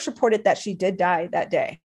were first reported that she did die that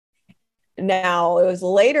day. Now, it was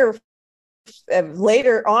later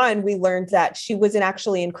on, we learned that she wasn't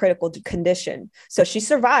actually in critical condition. So she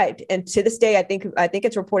survived. And to this day, I think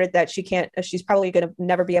it's reported that she's probably going to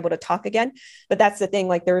never be able to talk again. But that's the thing.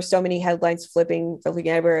 Like, there were so many headlines flipping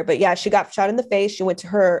everywhere. But yeah, she got shot in the face. She went to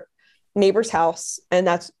her neighbor's house, and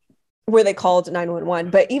that's where they called 911.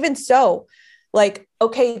 But even so, like,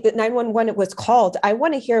 okay, the 911 was called. I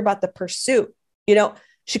want to hear about the pursuit.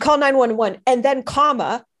 She called 911 and then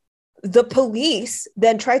the police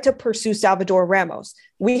then tried to pursue Salvador Ramos.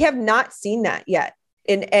 We have not seen that yet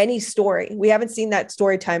in any story. We haven't seen that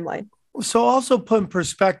story timeline. So also put in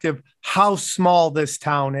perspective how small this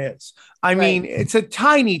town is. I mean, it's a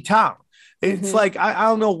tiny town. It's like, I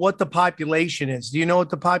don't know what the population is. Do you know what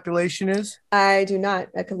the population is? I do not.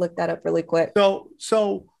 I could look that up really quick.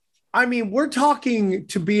 So, I mean, we're talking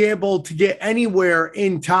to be able to get anywhere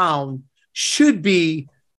in town should be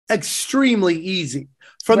extremely easy.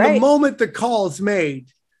 From the Right. moment the call is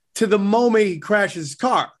made to the moment he crashes his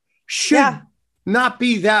car should not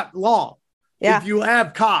be that long. Yeah. If you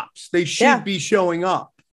have cops, they should Yeah. be showing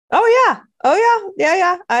up. Oh yeah.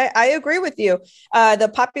 Yeah. I agree with you.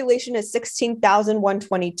 The population is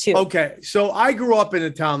 16,122. Okay. So I grew up in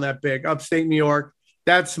a town that big, upstate New York,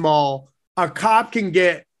 that small. A cop can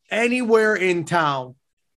get anywhere in town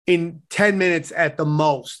in 10 minutes at the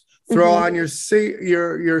most. Throw on your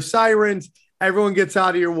sirens. Everyone gets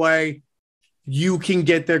out of your way. You can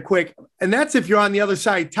get there quick. And that's if you're on the other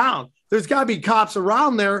side of town. There's got to be cops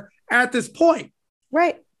around there at this point.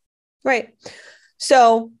 Right.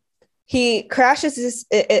 So he crashes this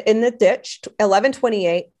in the ditch,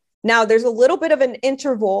 11:28. Now there's a little bit of an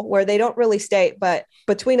interval where they don't really state, but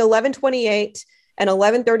between 11:28 and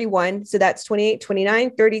 11:31, so that's 28,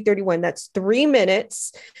 29, 30, 31. That's 3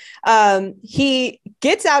 minutes. He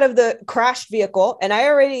gets out of the crashed vehicle, and I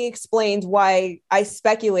already explained why I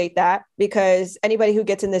speculate that, because anybody who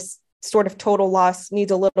gets in this sort of total loss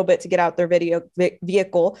needs a little bit to get out their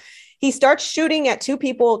vehicle. He starts shooting at two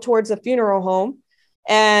people towards a funeral home.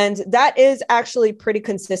 And that is actually pretty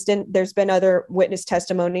consistent. There's been other witness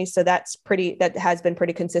testimony, so that has been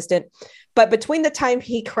pretty consistent. But between the time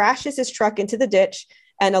he crashes his truck into the ditch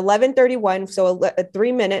and 11:31, so a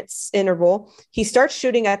 3 minutes interval, he starts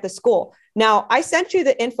shooting at the school. Now, I sent you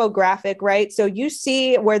the infographic, right? So you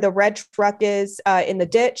see where the red truck is in the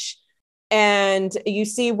ditch, and you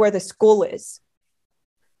see where the school is.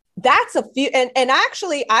 That's a few, and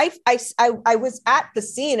actually, I was at the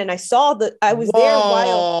scene and I saw that I was there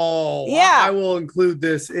while. Yeah, I will include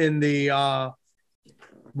this in the.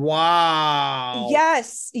 Wow.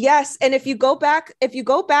 Yes. And if you go back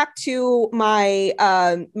to my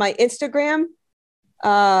my Instagram,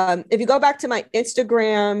 if you go back to my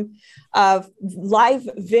Instagram live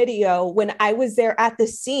video, when I was there at the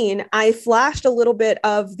scene, I flashed a little bit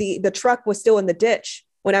of the truck was still in the ditch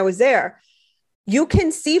when I was there. You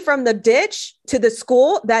can see from the ditch to the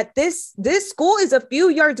school that this school is a few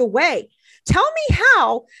yards away. Tell me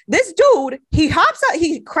how this dude, he hops out,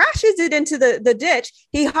 he crashes it into the ditch.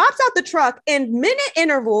 He hops out the truck in minute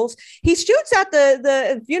intervals. He shoots at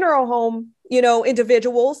the funeral home,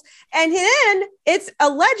 individuals. And then it's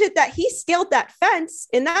alleged that he scaled that fence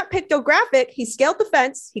in that pictographic. He scaled the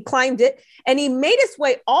fence, he climbed it, and he made his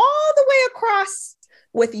way all the way across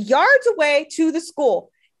with yards away to the school.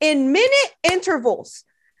 In minute intervals.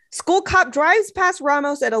 School cop drives past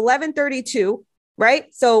Ramos at 11:32,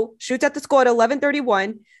 right? So shoots at the school at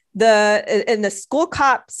 11:31. And the school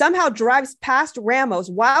cop somehow drives past Ramos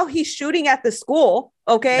while he's shooting at the school.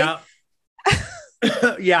 Okay. Yeah.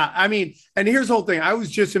 Yeah. I mean, and here's the whole thing. I was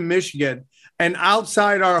just in Michigan, and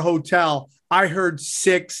outside our hotel, I heard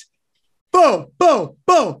 6 boom, boom,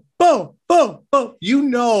 boom, boom, boom,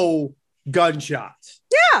 boom. Gunshots.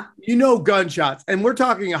 Yeah. Gunshots. And we're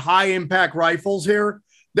talking high impact rifles here.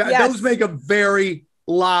 Those make a very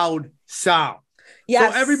loud sound.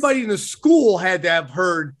 Yes. So everybody in the school had to have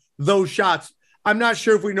heard those shots. I'm not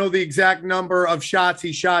sure if we know the exact number of shots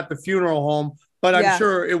he shot at the funeral home, but I'm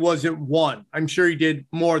sure it wasn't one. I'm sure he did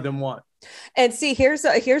more than one. And see, here's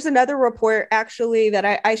another report actually that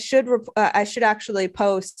I should actually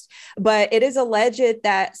post, but it is alleged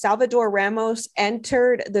that Salvador Ramos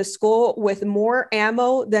entered the school with more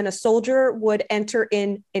ammo than a soldier would enter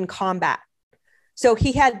in combat. So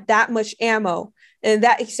he had that much ammo, and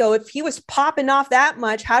so if he was popping off that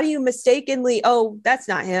much, how do you mistakenly, oh, that's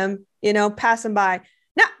not him, pass him by?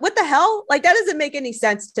 Now, what the hell? Like, that doesn't make any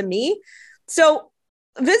sense to me. So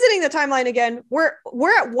visiting the timeline again, we're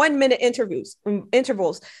at 1 minute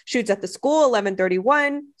intervals. Shoots at the school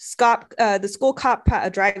 11:31. The school cop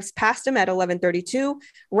drives past him at 11:32.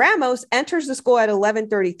 Ramos enters the school at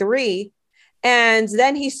 11:33, and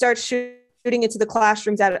then he starts shooting into the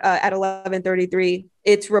classrooms at 11:33.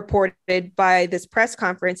 It's reported by this press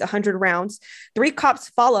conference 100 rounds. 3 cops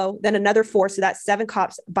follow, then another 4, so that's 7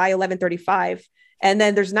 cops by 11:35, and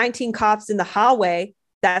then there's 19 cops in the hallway.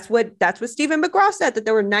 That's what Stephen McGraw said, that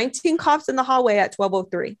there were 19 cops in the hallway at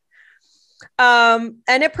 12:03. And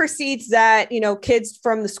it proceeds that, kids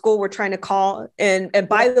from the school were trying to call. And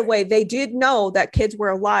by the way, they did know that kids were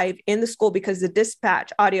alive in the school because the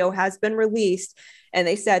dispatch audio has been released. And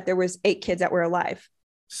they said there was 8 kids that were alive.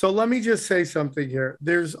 So let me just say something here.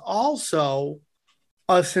 There's also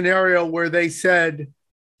a scenario where they said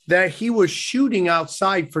that he was shooting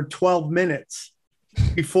outside for 12 minutes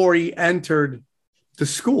before he entered the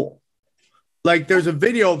school. Like, there's a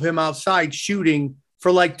video of him outside shooting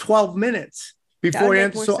for like 12 minutes before he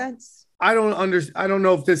entered. So I don't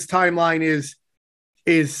know if this timeline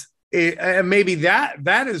is and maybe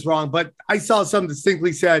that is wrong, but I saw some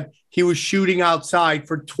distinctly said he was shooting outside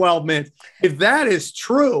for 12 minutes. If that is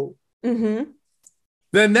true,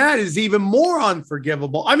 then that is even more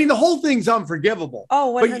unforgivable. I mean, the whole thing's unforgivable.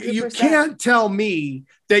 Oh, 100%. But you can't tell me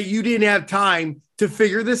that you didn't have time to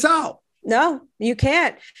figure this out. No, you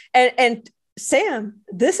can't. And Sam,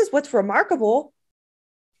 this is what's remarkable.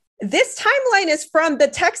 This timeline is from the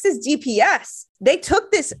Texas DPS. They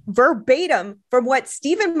took this verbatim from what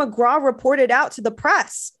Stephen McGraw reported out to the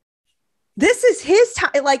press. This is his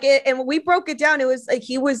time. Like, and when we broke it down, it was like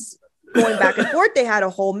he was going back and forth. They had a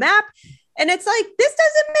whole map. And it's like, this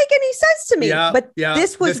doesn't make any sense to me. But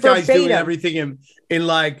this was guy's verbatim. doing everything in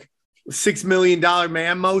like $6 million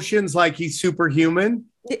man motions, like he's superhuman.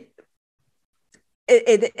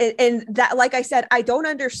 And that, like I said, I don't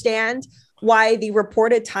understand why the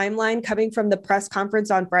reported timeline coming from the press conference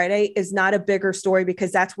on Friday is not a bigger story,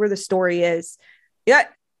 because that's where the story is. Yeah.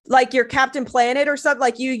 Like your Captain Planet or something,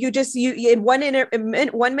 like you in 1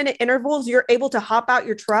 minute intervals, you're able to hop out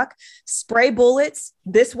your truck, spray bullets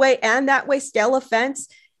this way and that way, scale a fence.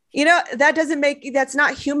 You know, that's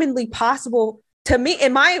not humanly possible to me,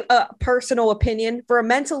 in my personal opinion, for a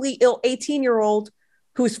mentally ill 18-year-old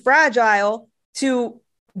who's fragile to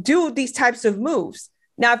do these types of moves.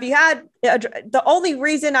 Now, if he had the only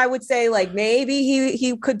reason I would say like maybe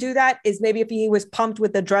he could do that is maybe if he was pumped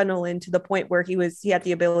with adrenaline to the point where he had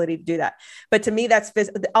the ability to do that. But to me,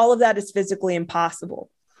 all of that is physically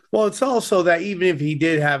impossible. Well, it's also that even if he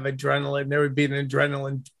did have adrenaline, there would be an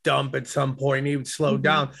adrenaline dump at some point. He would slow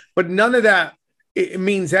down. But none of that it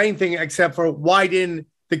means anything except for why didn't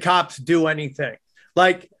the cops do anything?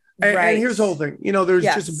 Like, and here's the whole thing. You know, there's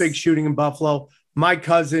just a big shooting in Buffalo. My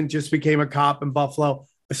cousin just became a cop in Buffalo.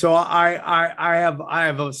 So I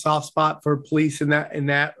have a soft spot for police in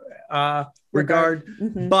that regard.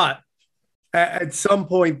 But at some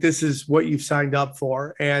point, this is what you've signed up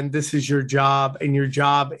for, and this is your job, and your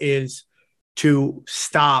job is to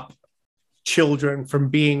stop children from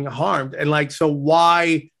being harmed. And like, so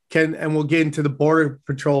why and we'll get into the Border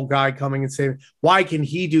Patrol guy coming and saying, why can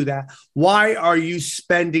he do that? Why are you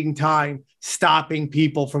spending time stopping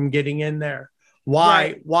people from getting in there?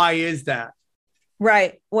 Why is that?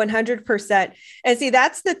 Right. 100%. And see,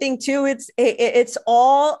 that's the thing too. It's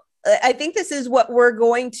all, I think this is what we're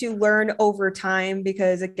going to learn over time,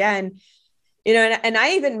 because again, you know, and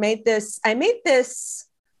I even made this, I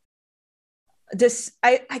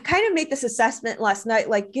kind of made this assessment last night.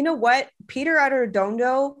 Like, you know what? Peter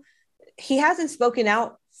Arredondo, he hasn't spoken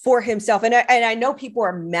out for himself. And I know people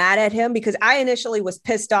are mad at him because I initially was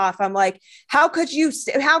pissed off. I'm like, how could you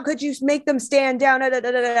make them stand down?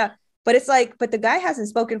 But it's like, but the guy hasn't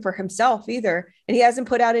spoken for himself either. And he hasn't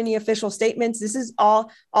put out any official statements. This is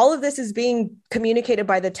all of this is being communicated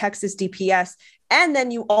by the Texas DPS. And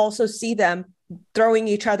then you also see them throwing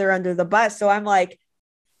each other under the bus. So I'm like,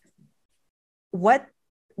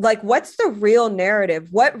 what's the real narrative?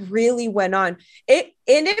 What really went on? And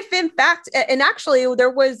if in fact, and actually there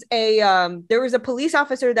was a police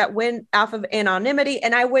officer that went off of anonymity,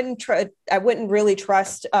 and I wouldn't really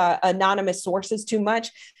trust anonymous sources too much.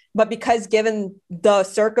 But because given the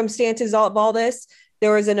circumstances of all this,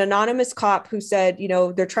 there was an anonymous cop who said, you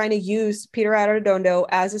know, they're trying to use Peter Arredondo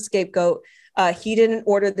as a scapegoat. He didn't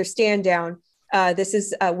order the stand down.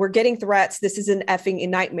 We're getting threats. This is an effing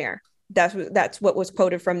nightmare. That's what was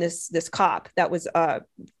quoted from this cop that was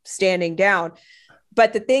standing down.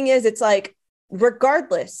 But the thing is, it's like,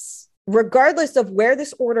 regardless of where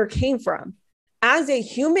this order came from, as a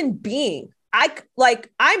human being, I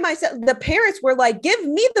myself, the parents were like, give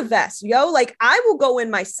me the vest, yo. Like, I will go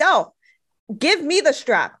in myself. Give me the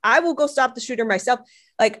strap. I will go stop the shooter myself.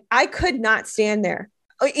 Like, I could not stand there.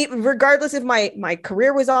 Regardless if my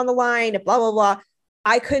career was on the line, blah, blah, blah.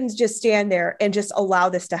 I couldn't just stand there and just allow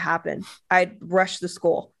this to happen. I'd rush the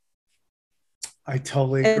school. I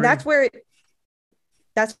totally agree. And that's where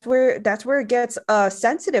it gets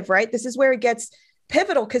sensitive, right? This is where it gets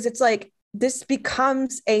pivotal, because it's like, this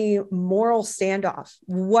becomes a moral standoff.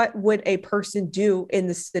 What would a person do in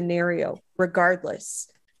this scenario, regardless?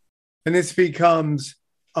 And this becomes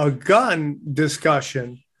a gun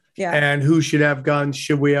discussion. Yeah. And who should have guns?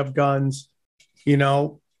 Should we have guns? You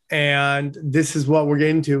know, and this is what we're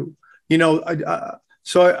getting to. You know,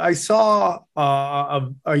 so I saw a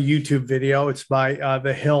YouTube video. It's by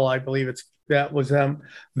The Hill, I believe that was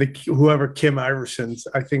whoever Kim Iverson's.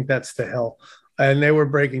 I think that's The Hill. And they were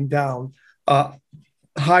breaking down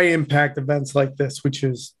high impact events like this, which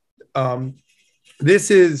is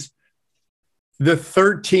this is the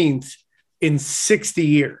 13th in 60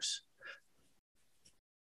 years.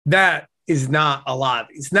 That is not a lot.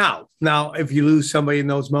 It's now if you lose somebody in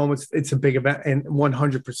those moments, it's a big event, and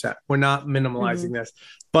 100%. We're not minimalizing this,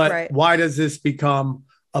 but why does this become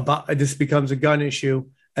about? This becomes a gun issue,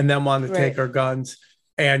 and then want to take our guns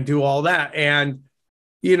and do all that. And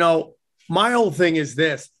my whole thing is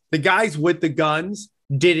this: the guys with the guns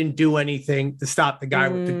didn't do anything to stop the guy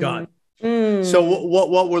with the gun. So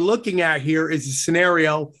what we're looking at here is a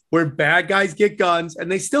scenario where bad guys get guns, and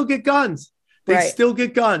they still get guns. They still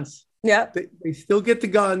get guns. Yeah, they still get the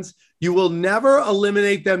guns. You will never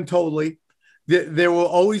eliminate them totally. There will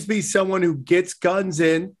always be someone who gets guns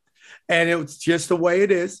in, and it's just the way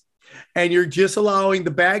it is. And you're just allowing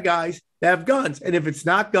the bad guys to have guns. And if it's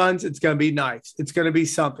not guns, it's going to be knives. It's going to be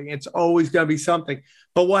something. It's always going to be something.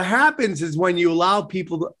 But what happens is when you allow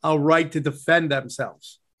people a right to defend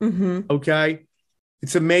themselves, okay,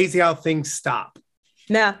 it's amazing how things stop.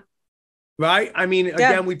 Yeah. Right? I mean,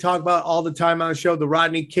 again, we talk about all the time on the show, the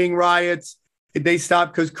Rodney King riots. They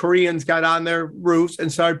stopped because Koreans got on their roofs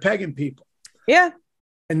and started pegging people. Yeah.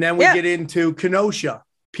 And then we get into Kenosha.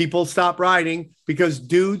 People stopped rioting because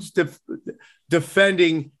dudes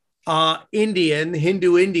defending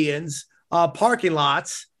Hindu Indians, parking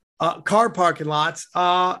lots, car parking lots,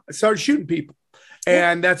 started shooting people.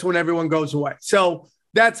 And that's when everyone goes away. So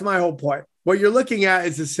that's my whole point. What you're looking at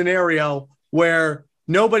is a scenario where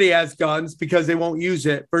nobody has guns because they won't use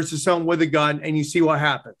it versus someone with a gun, and you see what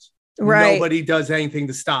happens. Right. Nobody does anything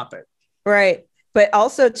to stop it. Right. But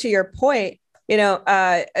also to your point,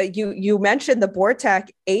 you mentioned the BORTAC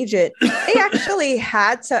agent. They actually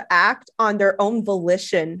had to act on their own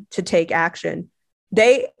volition to take action.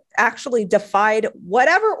 They actually defied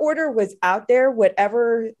whatever order was out there,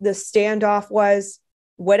 whatever the standoff was,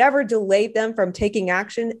 whatever delayed them from taking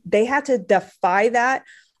action. They had to defy that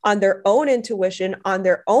on their own intuition, on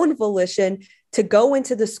their own volition, to go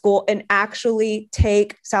into the school and actually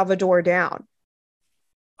take Salvador down.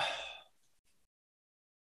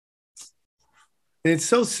 And it's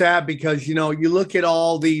so sad because, you look at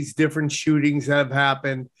all these different shootings that have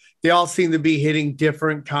happened. They all seem to be hitting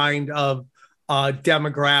different kind of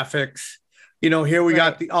demographics. Here we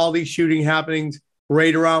got all these shooting happenings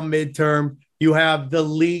right around midterm. You have the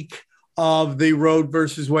leak of the Roe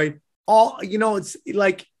versus Wade. It's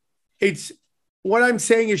like, it's what I'm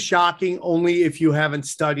saying is shocking only if you haven't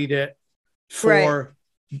studied it for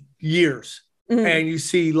years. And you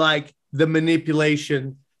see like the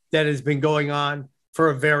manipulation that has been going on for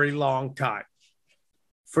a very long time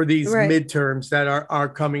for these midterms that are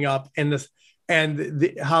coming up, and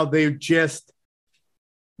how they're just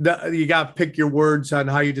you got to pick your words on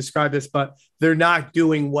how you describe this, but they're not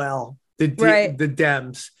doing well. The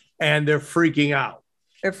Dems, and they're freaking out.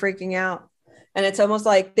 They're freaking out. And it's almost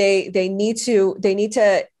like they need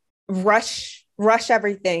to rush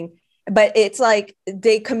everything, but it's like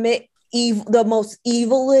they commit the most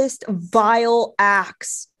evilest, vile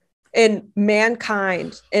acts in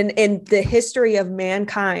mankind, in the history of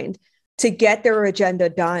mankind, to get their agenda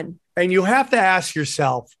done. And you have to ask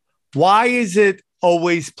yourself, why is it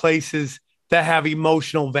always places that have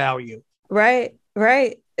emotional value? Right.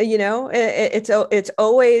 It's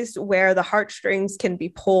always where the heartstrings can be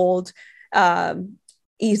pulled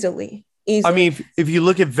easily. I mean, if you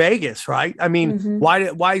look at Vegas, right? I mean,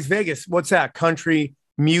 why is Vegas? What's that? Country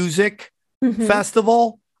music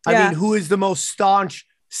festival? I mean, who is the most staunch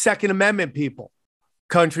Second Amendment people?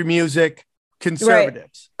 Country music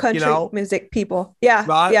conservatives. Country music people. Yeah.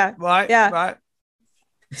 Right.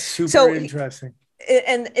 Super interesting.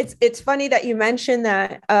 And it's funny that you mentioned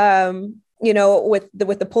that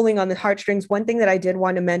with the pulling on the heartstrings. One thing that I did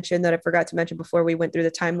want to mention that I forgot to mention before we went through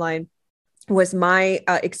the timeline was my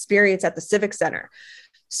experience at the Civic Center.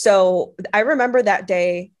 So I remember that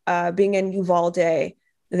day being in Uvalde,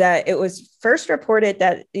 that it was first reported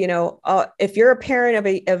that, if you're a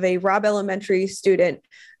parent of a Robb Elementary student,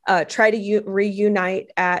 try to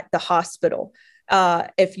reunite at the hospital.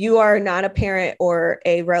 If you are not a parent or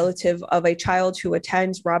a relative of a child who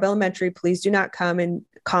attends Robb Elementary, please do not come and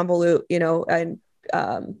convolute, and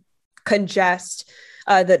congest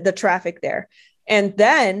the traffic there. And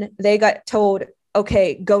then they got told,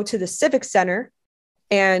 okay, go to the Civic Center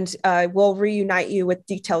and we'll reunite you with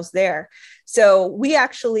details there. So we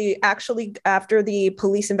actually, after the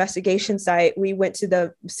police investigation site, we went to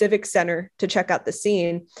the Civic Center to check out the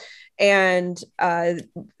scene. And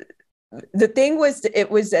the thing was,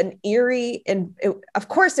 it was an eerie, and of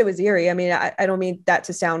course it was eerie. I mean, I don't mean that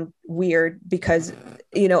to sound weird, because,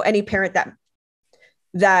 any parent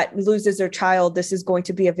that loses their child, this is going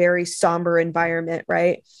to be a very somber environment,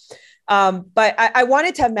 right? But I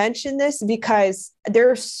wanted to mention this because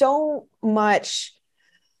there's so much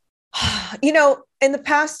You know, in the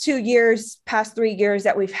past 2 years, past 3 years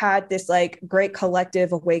that we've had this like great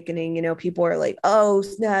collective awakening, you know, people are like, oh,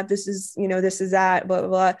 snap, this is, you know, this is that, blah, blah,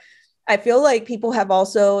 blah. I feel like people have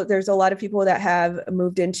also, there's a lot of people that have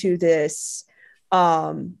moved into this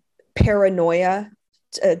paranoia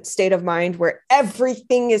state of mind where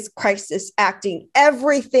everything is crisis acting,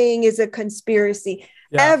 everything is a conspiracy.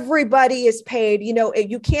 Yeah. Everybody is paid. You know,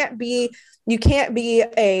 you can't be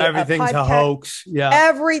everything's a hoax. Yeah.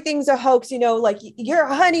 Everything's a hoax. You know, like you're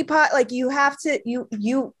a honeypot. Like you have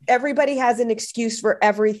to, everybody has an excuse for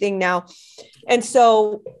everything now. And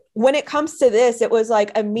so when it comes to this, it was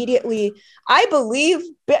like immediately, I believe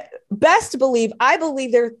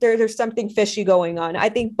there's something fishy going on. I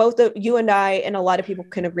think both of you and I, and a lot of people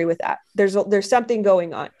can agree with that. There's something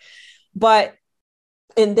going on. But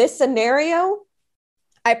in this scenario,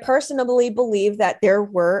 I personally believe that there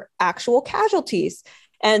were actual casualties.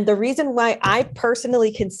 And the reason why I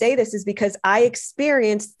personally can say this is because I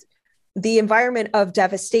experienced the environment of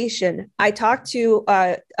devastation. I talked to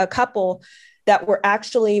a couple that were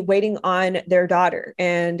actually waiting on their daughter.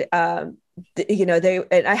 And, you know,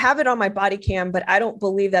 and I have it on my body cam, but I don't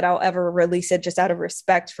believe that I'll ever release it just out of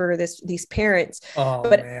respect for these parents. Oh,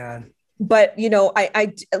 but, man. But, you know,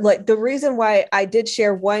 I like the reason why I did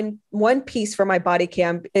share one piece from my body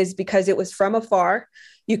cam is because it was from afar.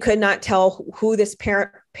 You could not tell who this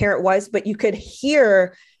parent was, but you could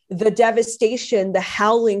hear the devastation, the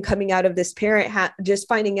howling coming out of this parent, just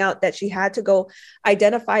finding out that she had to go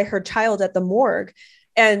identify her child at the morgue.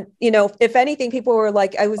 And, you know, if anything, people were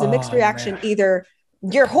like, I was a mixed reaction. Man. Either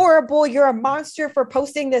you're horrible, you're a monster for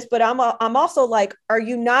posting this, but I'm also like, are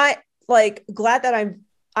you not like glad that I'm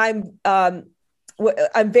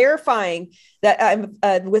verifying that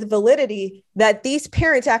I'm with validity that these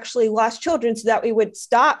parents actually lost children so that we would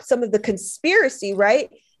stop some of the conspiracy, right?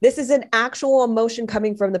 This is an actual emotion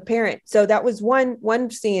coming from the parent. So that was one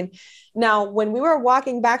scene. Now, when we were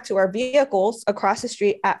walking back to our vehicles across the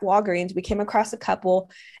street at Walgreens, we came across a couple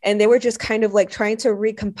and they were just kind of like trying to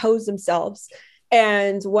recompose themselves.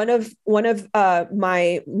 And one of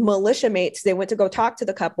my militia mates, they went to go talk to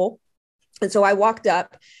the couple. And so I walked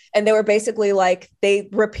up and they were basically like, they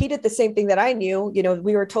repeated the same thing that I knew. You know,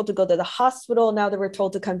 we were told to go to the hospital. Now they were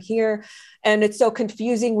told to come here. And it's so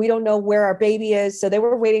confusing. We don't know where our baby is. So they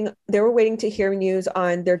were waiting to hear news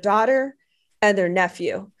on their daughter and their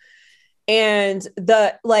nephew. And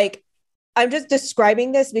I'm just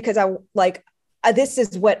describing this because this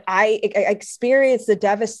is what I experienced, the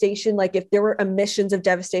devastation. Like if there were emissions of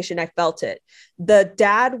devastation, I felt it. The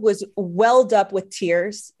dad was welled up with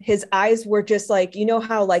tears. His eyes were just like, you know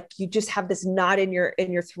how like you just have this knot in your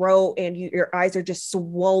throat and your eyes are just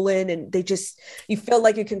swollen and you feel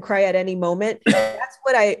like you can cry at any moment.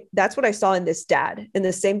 That's what I saw in this dad. And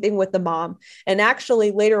the same thing with the mom. And actually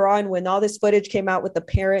later on, when all this footage came out with the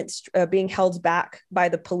parents being held back by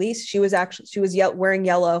the police, she was wearing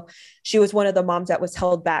yellow. She was one of the moms that was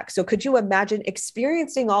held back. So could you imagine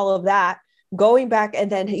experiencing all of that, going back,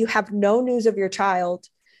 and then you have no news of your child?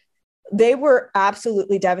 They were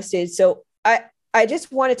absolutely devastated. So I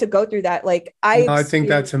just wanted to go through that. Like I think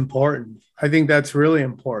that's important. I think that's really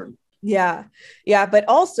important. Yeah. Yeah. But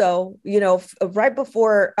also, you know, right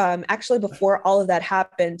before, actually before all of that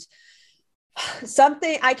happened,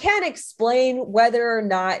 something I can't explain whether or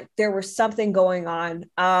not there was something going on.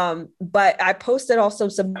 But I posted also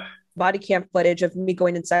some body cam footage of me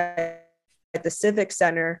going inside the Civic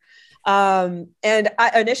Center. And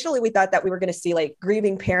initially we thought that we were going to see like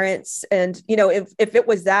grieving parents. And, you know, if it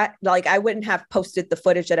was that, like, I wouldn't have posted the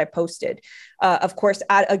footage that I posted, of course,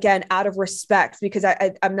 out of respect, because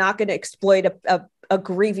I'm not going to exploit a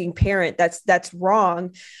grieving parent. That's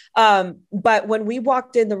wrong. But when we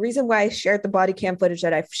walked in, the reason why I shared the body cam footage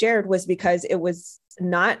that I've shared was because it was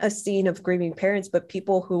not a scene of grieving parents, but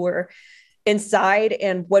people who were inside.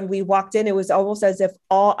 And when we walked in, it was almost as if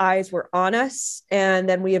all eyes were on us. And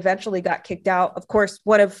then we eventually got kicked out. Of course,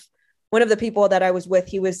 one of the people that I was with,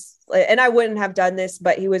 he was, and I wouldn't have done this,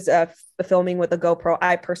 but he was filming with a GoPro.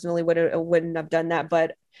 I personally wouldn't have done that,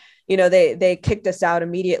 but you know, they kicked us out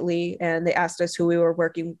immediately and they asked us who we were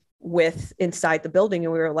working with inside the building.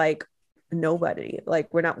 And we were like, nobody,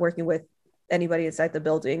 like, we're not working with anybody inside the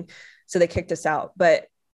building. So they kicked us out. But,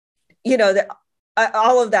 you know,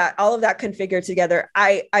 all of that configured together,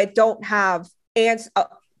 I don't have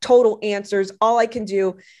total answers. All I can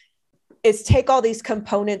do is take all these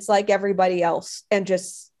components like everybody else and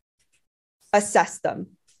just assess them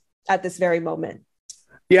at this very moment.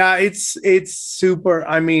 Yeah, it's super.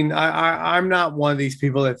 I mean, I'm not one of these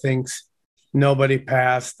people that thinks nobody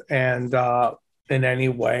passed and in any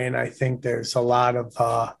way. And I think there's a lot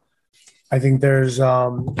of I think there's a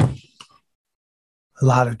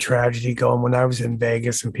lot of tragedy going. When I was in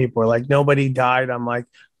Vegas and people were like, nobody died, I'm like,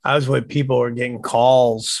 I was with people who were getting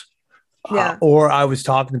calls. Or I was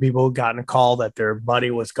talking to people who gotten a call that their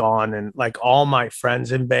buddy was gone. And like all my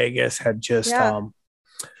friends in Vegas had just,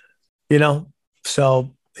 you know,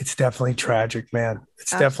 so it's definitely tragic, man.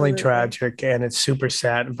 It's definitely tragic and it's super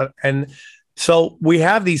sad. And so we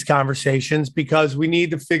have these conversations because we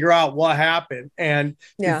need to figure out what happened. And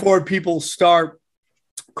before people start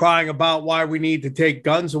crying about why we need to take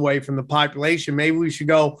guns away from the population, maybe we should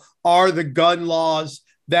go, are the gun laws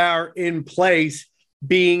that are in place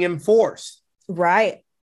being enforced? Right.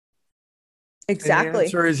 Exactly. And the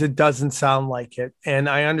answer is it doesn't sound like it. And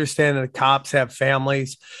I understand that cops have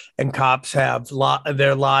families and cops have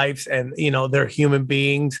their lives and, you know, they're human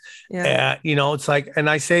beings. You know, it's like, and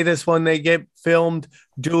I say this when they get filmed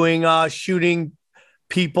doing shooting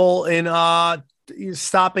people in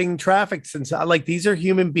stopping traffic. Since like these are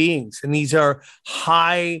human beings and these are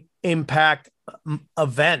high impact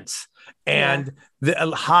events. And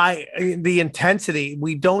the intensity,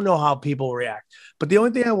 we don't know how people react. But the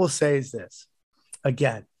only thing I will say is this,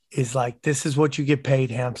 again, is like, this is what you get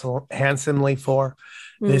paid handsomely for.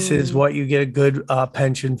 This is what you get a good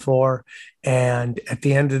pension for. And at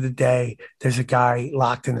the end of the day, there's a guy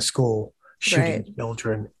locked in a school shooting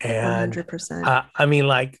children. And 100%. I mean,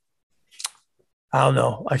 like, I don't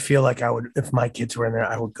know. I feel like I would, if my kids were in there,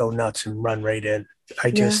 I would go nuts and run right in. I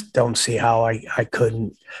just don't see how I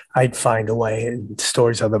couldn't. I'd find a way. And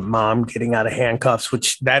stories of the mom getting out of handcuffs,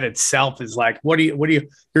 which that itself is like,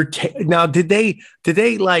 now, did they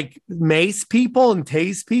like mace people and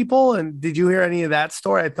tase people? And did you hear any of that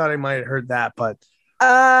story? I thought I might have heard that, but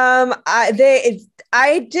I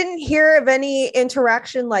didn't hear of any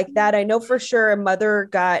interaction like that. I know for sure a mother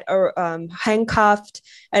got handcuffed,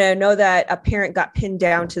 and I know that a parent got pinned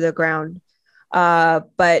down to the ground.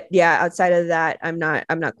 But yeah, outside of that, I'm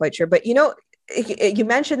not quite sure. But you know, you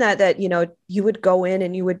mentioned that you know, you would go in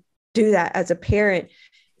and you would do that as a parent.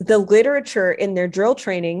 The literature in their drill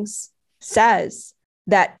trainings says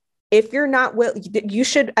that if you're not you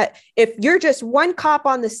should, if you're just one cop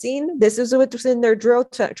on the scene, this is what's in their drill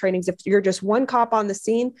trainings. If you're just one cop on the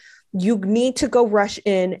scene, you need to go rush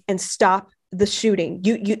in and stop the shooting.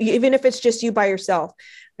 You even if it's just you by yourself.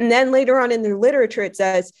 And then later on in the literature, it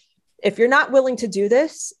says, if you're not willing to do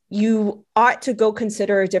this, you ought to go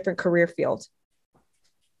consider a different career field.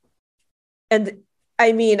 And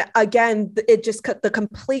I mean, again, it just the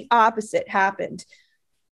complete opposite happened.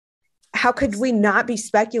 How could we not be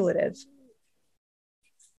speculative?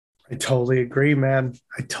 I totally agree, man.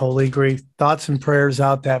 I totally agree. Thoughts and prayers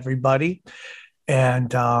out to everybody.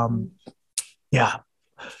 And yeah,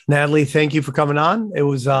 Natalie, thank you for coming on. It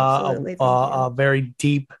was a very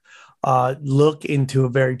deep look into a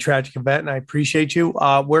very tragic event, and I appreciate you.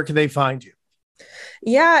 Where can they find you?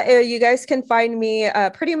 Yeah, you guys can find me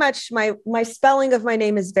pretty much. My spelling of my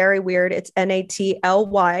name is very weird. It's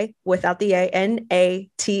Natly without the A, Natly,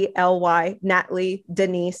 Natalie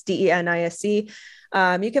Denise, Denisce.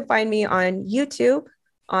 You can find me on YouTube,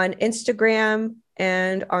 on Instagram,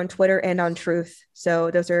 and on Twitter and on Truth. So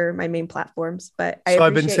those are my main platforms. But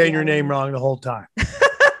I've been saying your name wrong the whole time.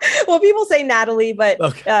 Well, people say Natalie, but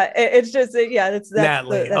it's just it's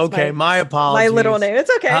Natalie. Okay, my apologies. My little name. It's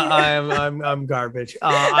okay. I'm garbage.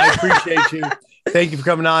 I appreciate you. Thank you for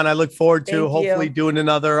coming on. I look forward to hopefully doing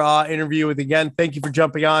another interview with again. Thank you for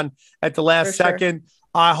jumping on at the last second.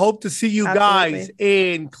 I hope to see you guys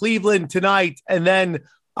in Cleveland tonight, and then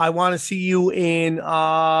I want to see you in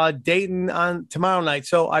Dayton on tomorrow night.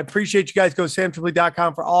 So I appreciate you guys. Go to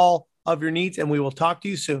samtripoli.com for all of your needs, and we will talk to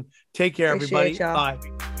you soon. Take care, everybody. Bye.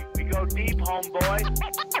 We go deep, homeboy.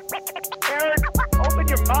 Aaron, open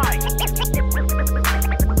your mind.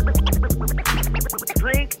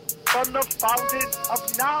 Drink from the fountain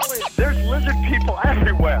of knowledge. There's lizard people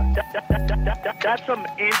everywhere. That's some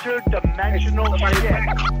interdimensional shit.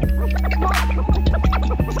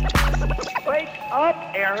 Wake up,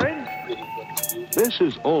 Aaron. This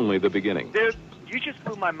is only the beginning. Dude, you just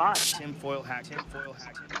blew my mind. Tinfoil hack.